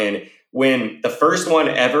a part in. When the first one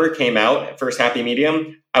ever came out, first Happy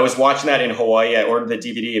Medium, I was watching that in Hawaii. I ordered the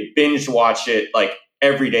DVD, binge watched it like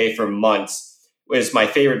every day for months. It was my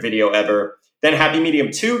favorite video ever. Then Happy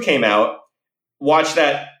Medium 2 came out. Watched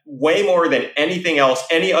that way more than anything else,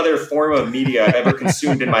 any other form of media I've ever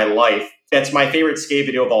consumed in my life. That's my favorite skate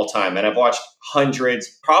video of all time. And I've watched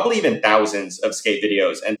hundreds, probably even thousands of skate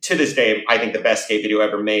videos. And to this day, I think the best skate video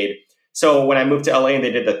ever made. So when I moved to LA and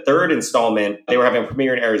they did the 3rd installment, they were having a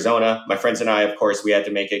premiere in Arizona. My friends and I, of course, we had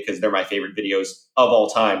to make it because they're my favorite videos of all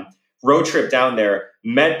time. Road trip down there,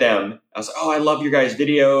 met them. I was like, oh, I love your guys'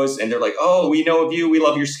 videos. And they're like, oh, we know of you. We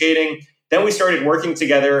love your skating. Then we started working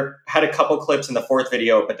together, had a couple clips in the 4th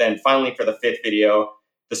video, but then finally for the 5th video,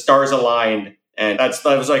 the stars aligned. And that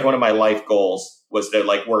was like one of my life goals, was to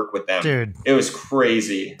like work with them. Dude. It was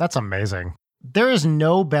crazy. That's amazing. There is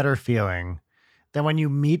no better feeling than when you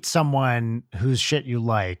meet someone whose shit you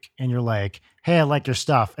like and you're like, hey, I like your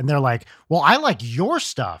stuff. And they're like, well, I like your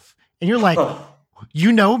stuff. And you're like,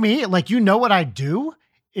 you know me? Like, you know what I do?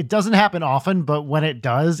 It doesn't happen often, but when it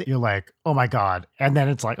does, you're like, oh my God. And then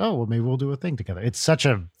it's like, oh, well, maybe we'll do a thing together. It's such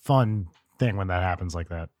a fun thing when that happens like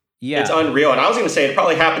that. Yeah. It's unreal. And I was going to say, it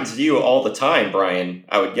probably happens to you all the time, Brian,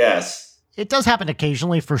 I would guess. It does happen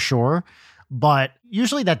occasionally for sure. But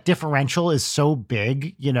usually that differential is so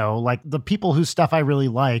big, you know, like the people whose stuff I really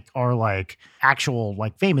like are like actual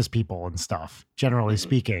like famous people and stuff, generally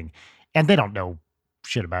speaking. And they don't know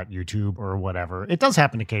shit about YouTube or whatever. It does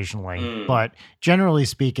happen occasionally, but generally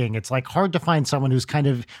speaking, it's like hard to find someone who's kind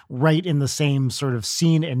of right in the same sort of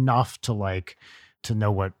scene enough to like to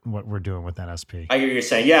know what we're doing with NSP. I hear you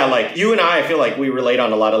saying, yeah, like you and I feel like we relate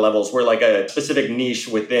on a lot of levels. We're like a specific niche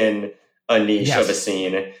within a niche of a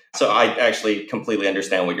scene. So I actually completely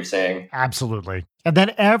understand what you're saying. Absolutely. And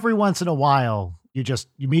then every once in a while, you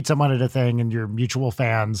meet someone at a thing and you're mutual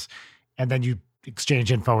fans, and then you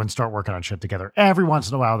exchange info and start working on shit together. Every once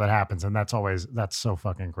in a while that happens, and that's so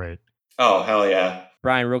fucking great. Oh, hell yeah.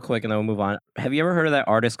 Brian, real quick, and then we'll move on. Have you ever heard of that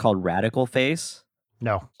artist called Radical Face?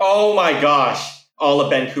 No. Oh my gosh. All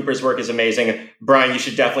of Ben Cooper's work is amazing. Brian, you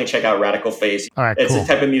should definitely check out Radical Face. All right, it's cool. the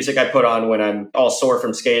type of music I put on when I'm all sore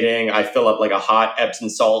from skating. I fill up like a hot Epsom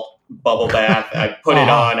salt bubble bath. I put it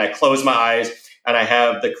on, I close my eyes, and I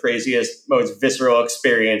have the craziest, most visceral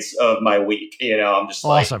experience of my week. You know, I'm just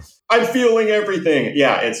awesome. Like, I'm feeling everything.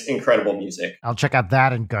 Yeah, it's incredible music. I'll check out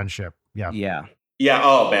that and Gunship. Yeah. Yeah. Yeah,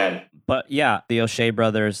 oh man. But yeah, the O'Shea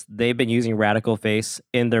brothers, they've been using Radical Face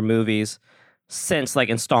in their movies since like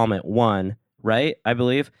installment 1. Right? I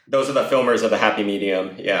believe. Those are the filmers of the Happy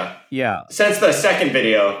Medium. Yeah. Yeah. Since the second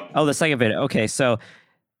video. Oh, the second video. Okay. So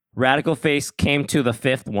Radical Face came to the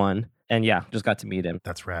 5th one and yeah, just got to meet him.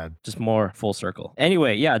 That's rad. Just more full circle.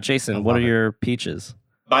 Anyway, yeah, Jason, what are your peaches?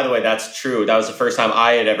 By the way, that's true. That was the first time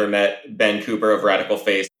I had ever met Ben Cooper of Radical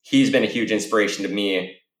Face. He's been a huge inspiration to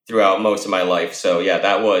me throughout most of my life. So yeah,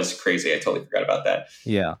 that was crazy. I totally forgot about that.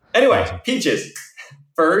 Yeah. Anyway, peaches.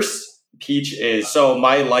 First, peach is, so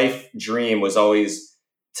my life dream was always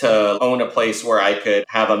to own a place where I could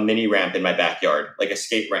have a mini ramp in my backyard, like a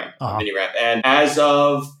skate ramp, a mini ramp. And as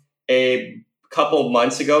of a couple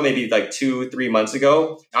months ago, maybe like 2-3 months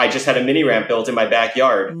ago, I just had a mini ramp built in my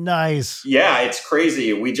backyard. Nice. Yeah, it's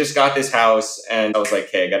crazy. We just got this house and I was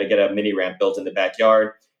like, hey, I got to get a mini ramp built in the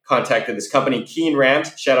backyard. Contacted this company, Keen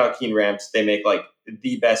Ramps. Shout out Keen Ramps. They make like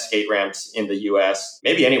the best skate ramps in the US,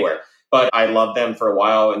 maybe anywhere. But I loved them for a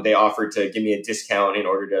while and they offered to give me a discount in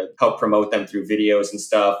order to help promote them through videos and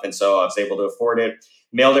stuff. And so I was able to afford it,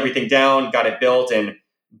 mailed everything down, got it built, and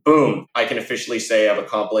boom, I can officially say I've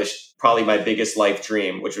accomplished probably my biggest life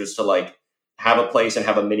dream, which was to like have a place and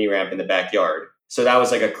have a mini ramp in the backyard. So that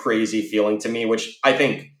was like a crazy feeling to me, which I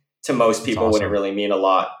think to most people wouldn't really mean a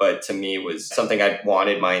lot, but to me was something I'd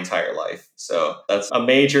wanted my entire life. So that's a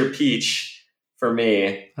major peach for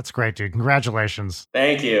me. That's great, dude. Congratulations.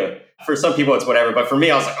 Thank you. For some people, it's whatever. But for me,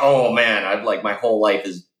 I was like, oh, man, I've like my whole life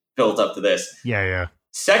is built up to this. Yeah.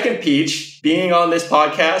 Second peach, being on this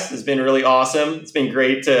podcast has been really awesome. It's been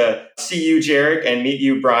great to see you, Jarek, and meet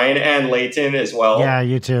you, Brian, and Leighton as well. Yeah,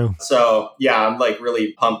 you too. So, yeah, I'm like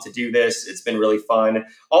really pumped to do this. It's been really fun.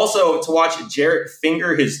 Also, to watch Jarek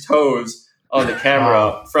finger his toes on the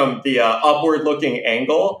camera from the upward looking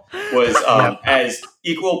angle was as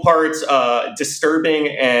equal parts disturbing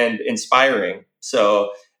and inspiring.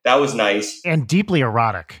 So that was nice. And deeply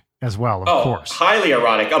erotic as well, of course. Highly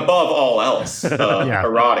erotic, above all else.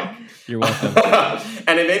 Erotic. You're welcome.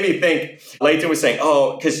 And it made me think, Leighton was saying,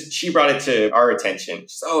 because she brought it to our attention.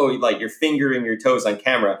 She's, like you're fingering your toes on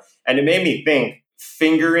camera. And it made me think,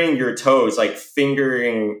 fingering your toes, like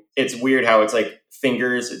fingering, it's weird how it's like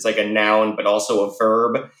fingers, it's like a noun, but also a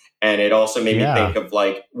verb. And it also made me think of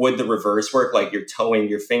like, would the reverse work? Like you're toeing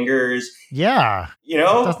your fingers. Yeah. You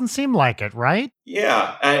know? It doesn't seem like it, right?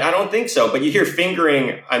 Yeah. I don't think so. But you hear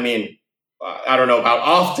fingering, I mean, I don't know about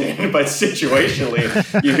often, but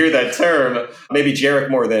situationally, you hear that term. Maybe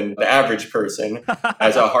Jarek more than the average person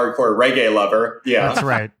as a hardcore reggae lover. Yeah. That's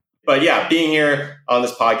right. But yeah, being here on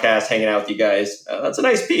this podcast, hanging out with you guys, that's a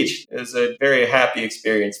nice peach. It was a very happy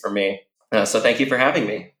experience for me. So thank you for having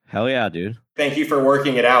me. Hell yeah, dude. Thank you for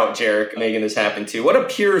working it out, Jarek, making this happen too. What a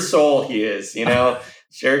pure soul he is, you know?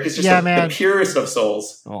 Jarek is just the purest of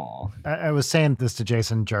souls. Oh, I was saying this to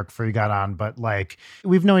Jason Jerk before you got on, but like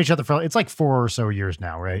we've known each other for, it's like 4 or so years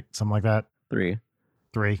now, right? Something like that. 3.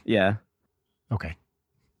 3. Yeah. Okay.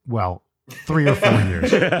 Well, 3 or 4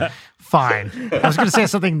 years. Fine. I was going to say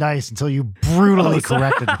something nice until you brutally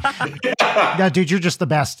corrected me. No, dude, you're just the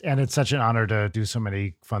best. And it's such an honor to do so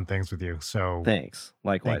many fun things with you. So Thanks.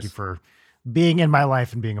 Likewise. thank you for being in my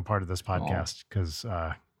life and being a part of this podcast because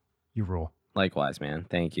you rule. Likewise, man.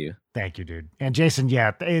 Thank you. Thank you, dude. And Jason,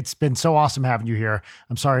 yeah, it's been so awesome having you here.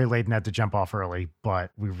 I'm sorry Layton had to jump off early,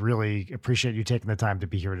 but we really appreciate you taking the time to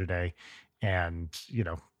be here today. And,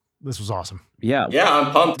 this was awesome. Yeah. Yeah,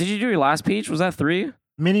 I'm pumped. Did you do your last peach? Was that 3?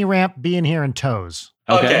 Mini ramp, being here, and toes.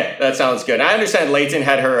 Okay, that sounds good. I understand Layton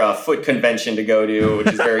had her foot convention to go to, which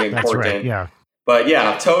is very That's important. right, yeah. But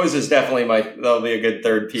yeah, toes is definitely that'll be a good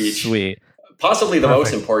third peach. Sweet. Possibly the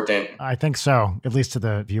most Perfect. important. I think so, at least to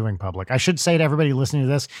the viewing public. I should say to everybody listening to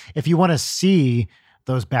this, if you want to see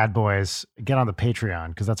those bad boys, get on the Patreon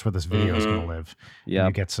because that's where this video is going to live. Yeah.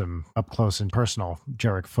 You get some up close and personal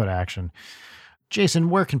Jarek foot action. Jason,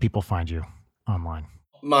 where can people find you online?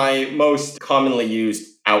 My most commonly used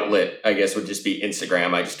outlet, I guess, would just be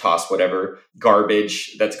Instagram. I just toss whatever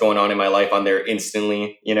garbage that's going on in my life on there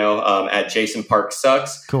instantly, at Jason Park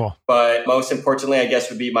Sucks. Cool. But most importantly, I guess,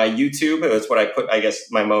 would be my YouTube. That's what I put, I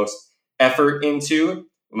guess, my most effort into.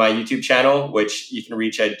 My YouTube channel, which you can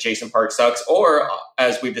reach at Jason Park Sucks, or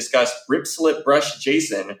as we've discussed, Rip Slip Brush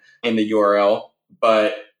Jason in the URL.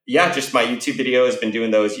 But yeah, just my YouTube videos. Been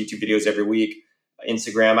doing those YouTube videos every week.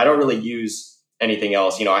 Instagram. I don't really use anything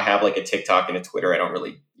else. I have like a TikTok and a Twitter. I don't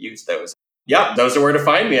really use those. Yeah, those are where to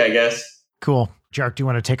find me, I guess. Cool. Jarek, do you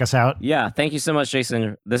want to take us out? Yeah. Thank you so much,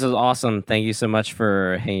 Jason. This is awesome. Thank you so much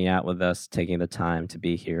for hanging out with us, taking the time to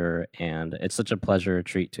be here. And it's such a pleasure,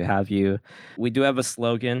 treat to have you. We do have a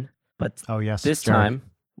slogan, but Oh, yes. this Jarek. time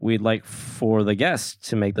we'd like for the guest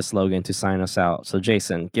to make the slogan to sign us out. So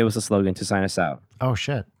Jason, give us a slogan to sign us out. Oh,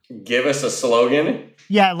 shit. Give us a slogan.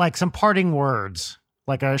 Yeah, like some parting words,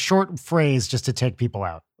 like a short phrase just to take people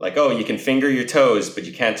out. Like, oh, you can finger your toes, but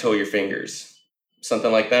you can't toe your fingers.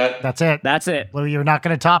 Something like that. That's it. That's it. Lou, you're not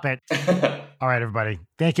going to top it. All right, everybody.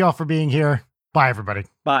 Thank you all for being here. Bye, everybody.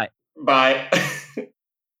 Bye. Bye.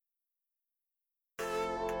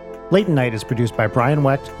 Leighton Night is produced by Brian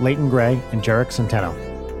Wecht, Leighton Gray, and Jarek Centeno.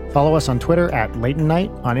 Follow us on Twitter at Leighton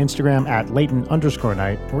Night, on Instagram at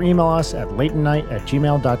Leighton_Night, or email us at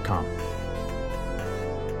leightonnight@gmail.com.